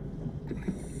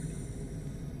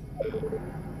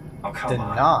 Oh, come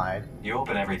Denied. on. You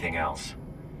open everything else.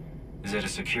 Is it a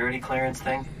security clearance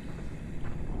thing?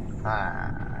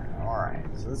 Alright.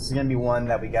 So this is gonna be one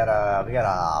that we gotta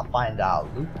find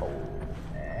out loophole.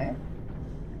 Eh?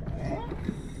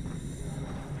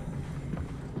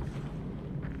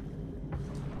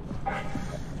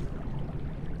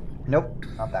 Nope,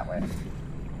 not that way.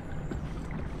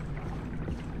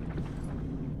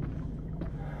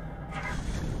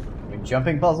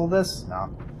 Jumping puzzle this? No.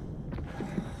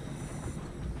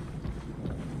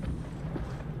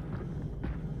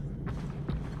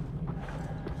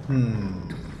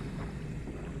 And,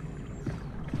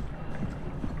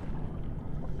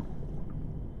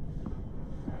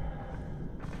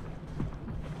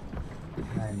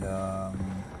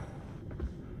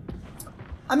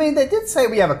 I mean, they did say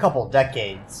we have a couple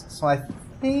decades, so I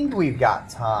think we've got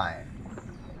time.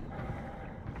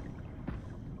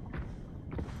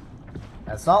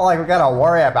 It's not like we gotta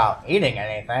worry about eating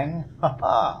anything.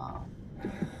 Haha.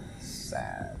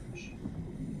 Sag.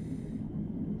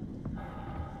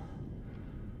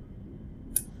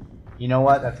 You know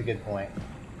what? That's a good point.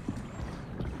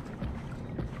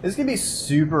 This is gonna be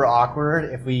super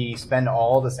awkward if we spend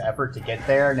all this effort to get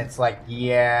there and it's like,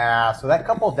 yeah, so that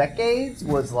couple decades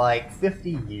was like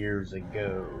 50 years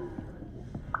ago.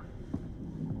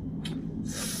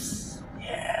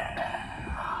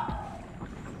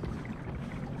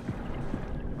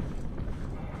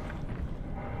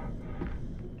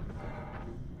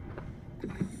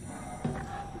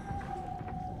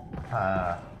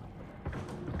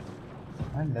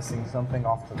 Am I missing something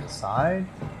off to the side?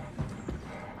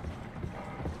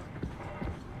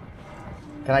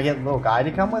 Can I get little guy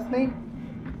to come with me?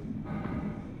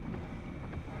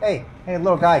 Hey,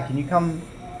 little guy, can you come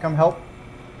help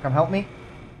me?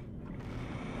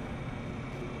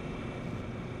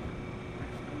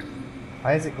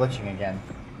 Why is it glitching again?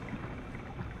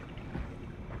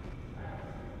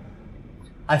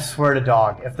 I swear to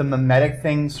dog, if the mimetic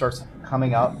thing starts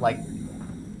coming up, like,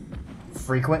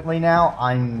 frequently now,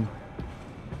 I'm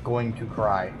going to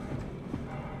cry.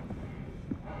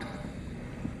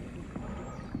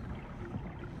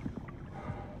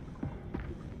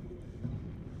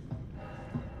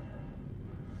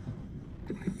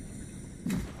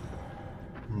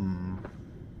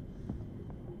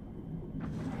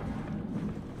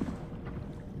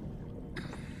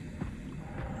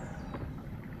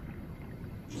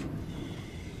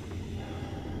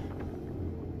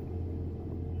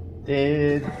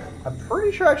 I'm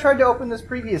pretty sure I tried to open this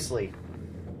previously.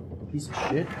 Piece of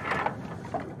shit.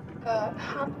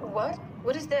 What?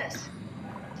 What is this?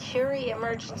 CURIE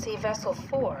Emergency Vessel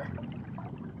 4.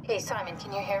 Hey, Simon,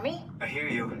 can you hear me? I hear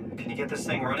you. Can you get this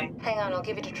thing running? Hang on, I'll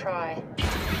give it a try.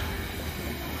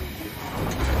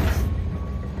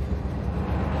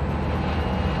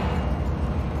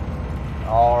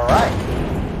 Alright.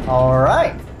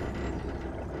 Alright.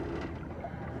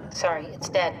 Sorry, it's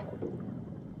dead.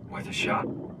 Worth a shot.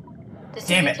 The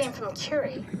signal came from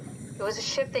CURIE. It was a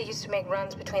ship that used to make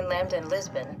runs between Lambda and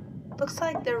Lisbon. Looks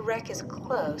like their wreck is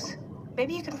close.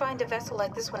 Maybe you can find a vessel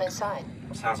like this one inside.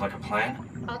 Sounds like a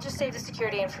plan. I'll just save the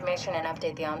security information and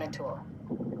update the Omni tool.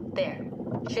 There.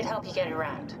 Should help you get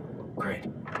around. Great.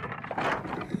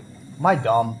 Am I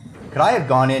dumb? Could I have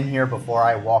gone in here before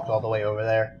I walked all the way over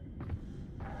there?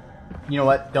 You know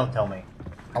what? Don't tell me.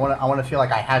 I want to feel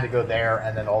like I had to go there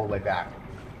and then all the way back.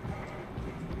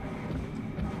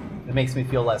 It makes me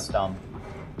feel less dumb.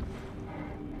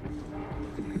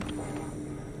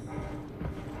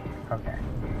 Okay.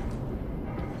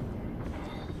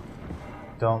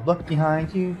 Don't look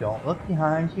behind you, don't look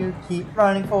behind you, keep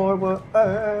running forward.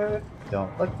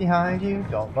 Don't look behind you,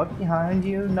 don't look behind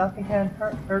you, nothing can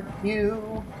hurt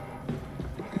you.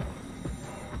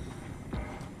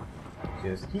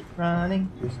 Just keep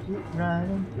running, just keep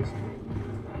running, just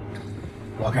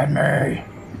keep... Look at me!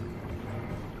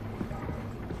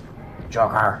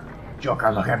 Joker!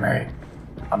 Joker, look at me!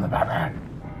 I'm the Batman!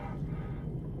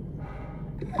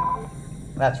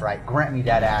 That's right, grant me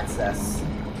that access.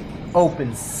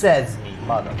 Open sesame,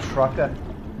 mother trucker.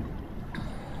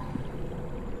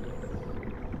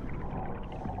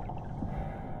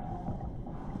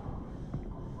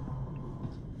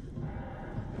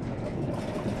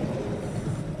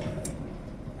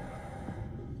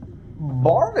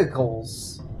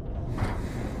 Barnacles.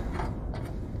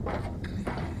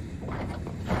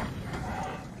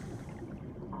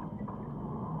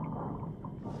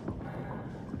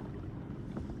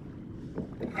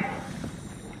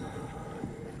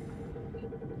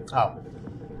 Oh,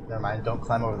 never mind. Don't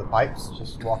climb over the pipes.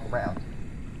 Just walk around.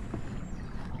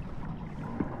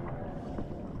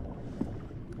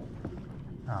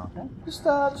 Oh, okay. Just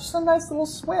a nice little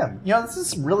swim. You know, this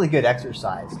is really good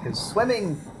exercise because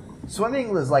swimming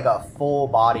is like a full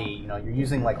body. You know, you're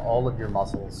using like all of your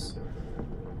muscles.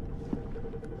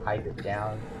 Pipe it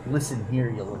down. Listen here,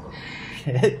 you little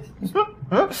shit.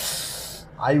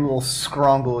 I will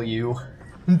scrongle you.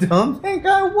 Don't think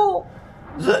I will.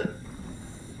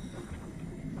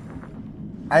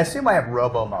 I assume I have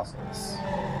robo muscles.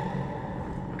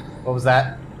 What was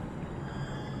that?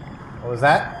 What was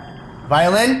that?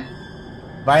 Violin?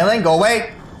 Violin, go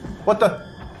away! What the?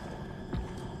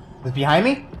 Was behind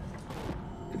me?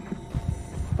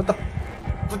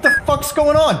 What the fuck's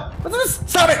going on? What's this?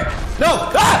 Stop it! No!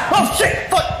 Ah! Oh shit!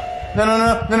 Fuck! No!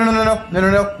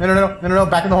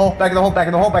 Back in the hole! Back in the hole! Back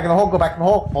in the hole! Back in the hole! Go back in the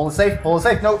hole! Hold it safe! Hold it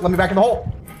safe! No! Let me back in the hole!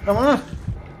 No!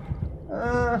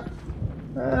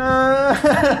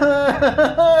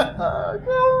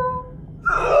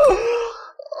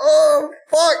 Oh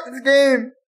fuck this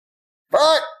game!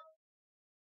 Fuck!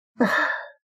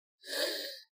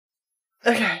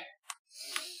 Okay.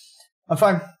 I'm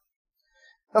fine.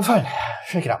 I'm fine.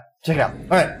 Shake it out. Shake it out.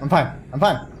 Alright, I'm fine. I'm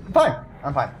fine. I'm fine.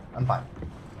 I'm fine. I'm fine.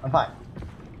 I'm fine.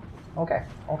 Okay.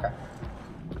 Okay.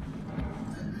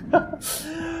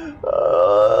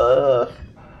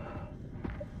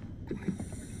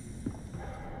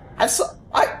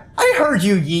 I heard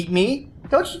you yeet me.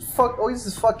 Don't you always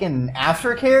this fucking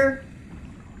aftercare?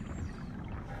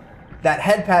 That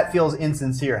head pat feels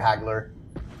insincere, Haggler.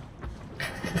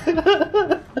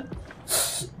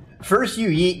 First you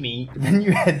yeet me, then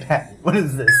you head pat. What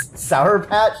is this? Sour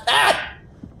Patch? Ah!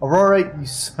 Aurora, you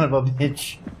son of a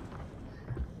bitch.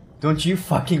 Don't you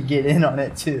fucking get in on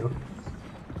it too.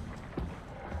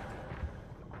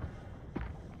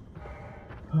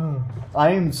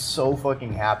 I am so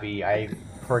fucking happy I've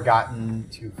forgotten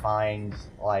to find,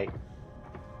 like,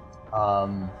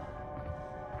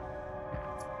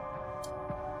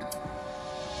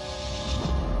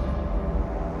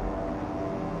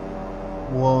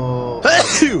 whoa.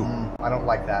 I don't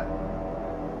like that.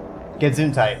 Get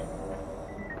zoom tight.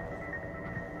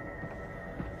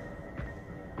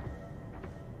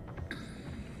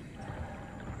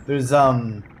 There's,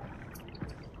 I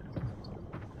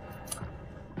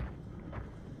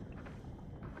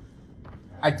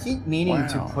keep meaning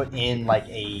to put in like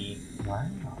a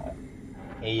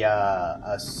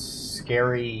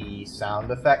scary sound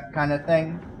effect kind of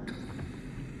thing.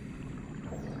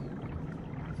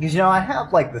 Because, you know, I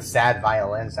have like the sad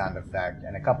violin sound effect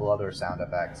and a couple other sound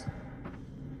effects.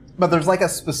 But there's like a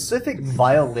specific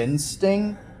violin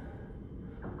sting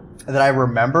that I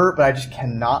remember, but I just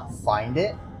cannot find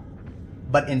it.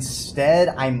 But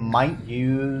instead, I might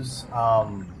use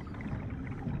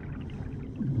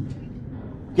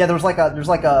yeah, there's like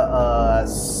a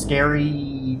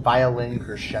scary violin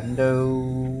crescendo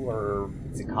or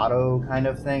staccato kind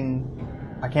of thing.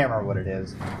 I can't remember what it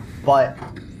is, but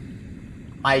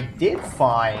I did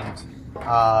find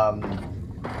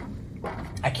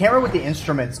I can't remember what the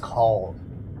instrument's called,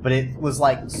 but it was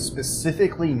like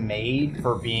specifically made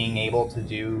for being able to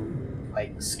do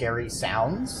like scary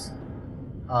sounds.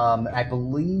 I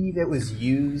believe it was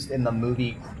used in the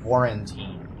movie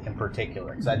Quarantine in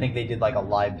particular, because I think they did like a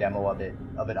live demo of it,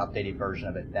 an updated version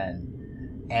of it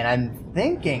then. And I'm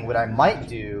thinking what I might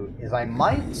do is I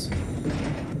might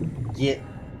get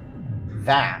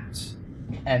that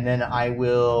and then I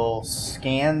will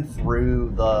scan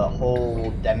through the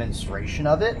whole demonstration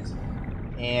of it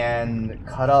and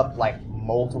cut up like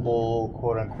multiple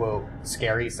quote-unquote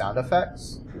scary sound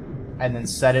effects and then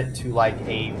set it to like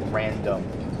a random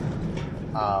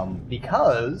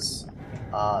because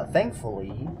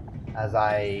thankfully, as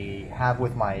I have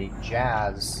with my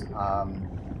jazz,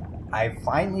 I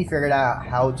finally figured out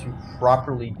how to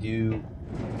properly do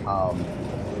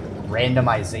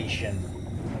randomization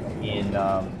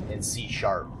in C#.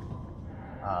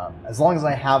 As long as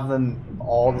I have them,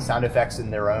 all the sound effects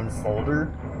in their own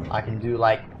folder, I can do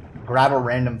like grab a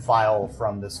random file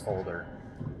from this folder.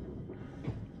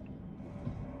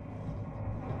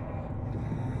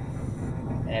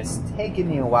 And it's taken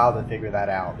me a while to figure that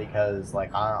out because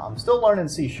like I'm still learning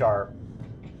C#.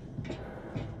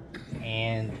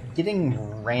 And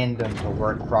getting random to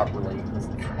work properly is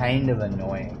kind of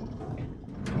annoying.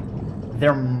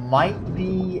 There might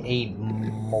be a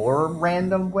more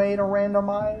random way to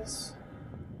randomize,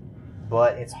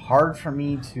 but it's hard for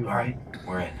me to... Alright,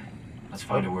 we're in. Let's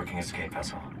find a working escape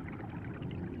vessel.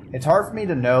 It's hard for me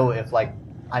to know if, like,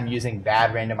 I'm using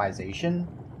bad randomization,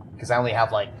 because I only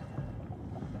have, like,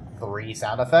 3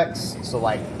 sound effects, so,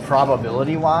 like,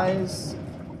 probability-wise,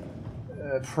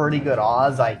 pretty good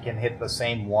odds I can hit the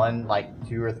same one, like,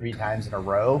 2 or 3 times in a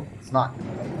row. It's not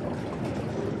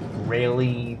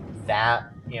really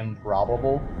that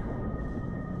improbable.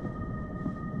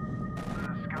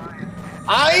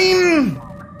 I'm...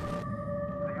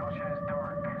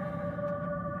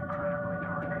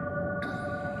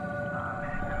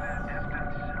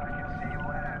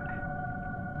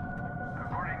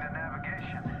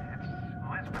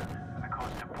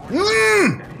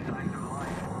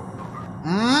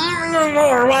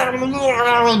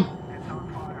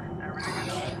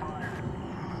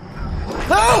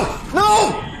 No! No!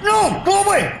 No! Go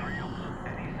away!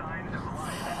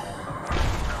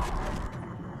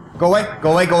 Go away!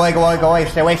 Go away! Go away! Go away! Go away!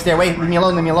 Stay away! Stay away! Leave me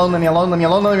alone! Leave me alone! Leave me alone! Leave me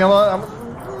alone! Leave me alone!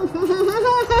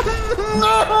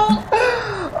 No!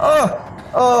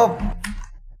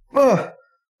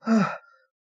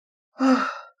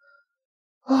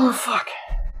 Oh, fuck.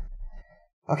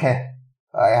 Okay.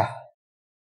 Yeah.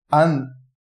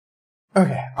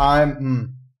 Okay. I'm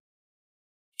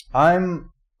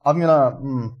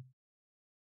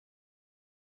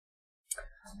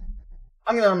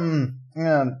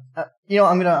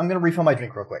gonna refill my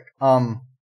drink real quick. I'm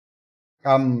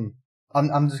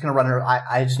just gonna run her.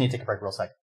 I just need to take a break real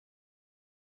sec.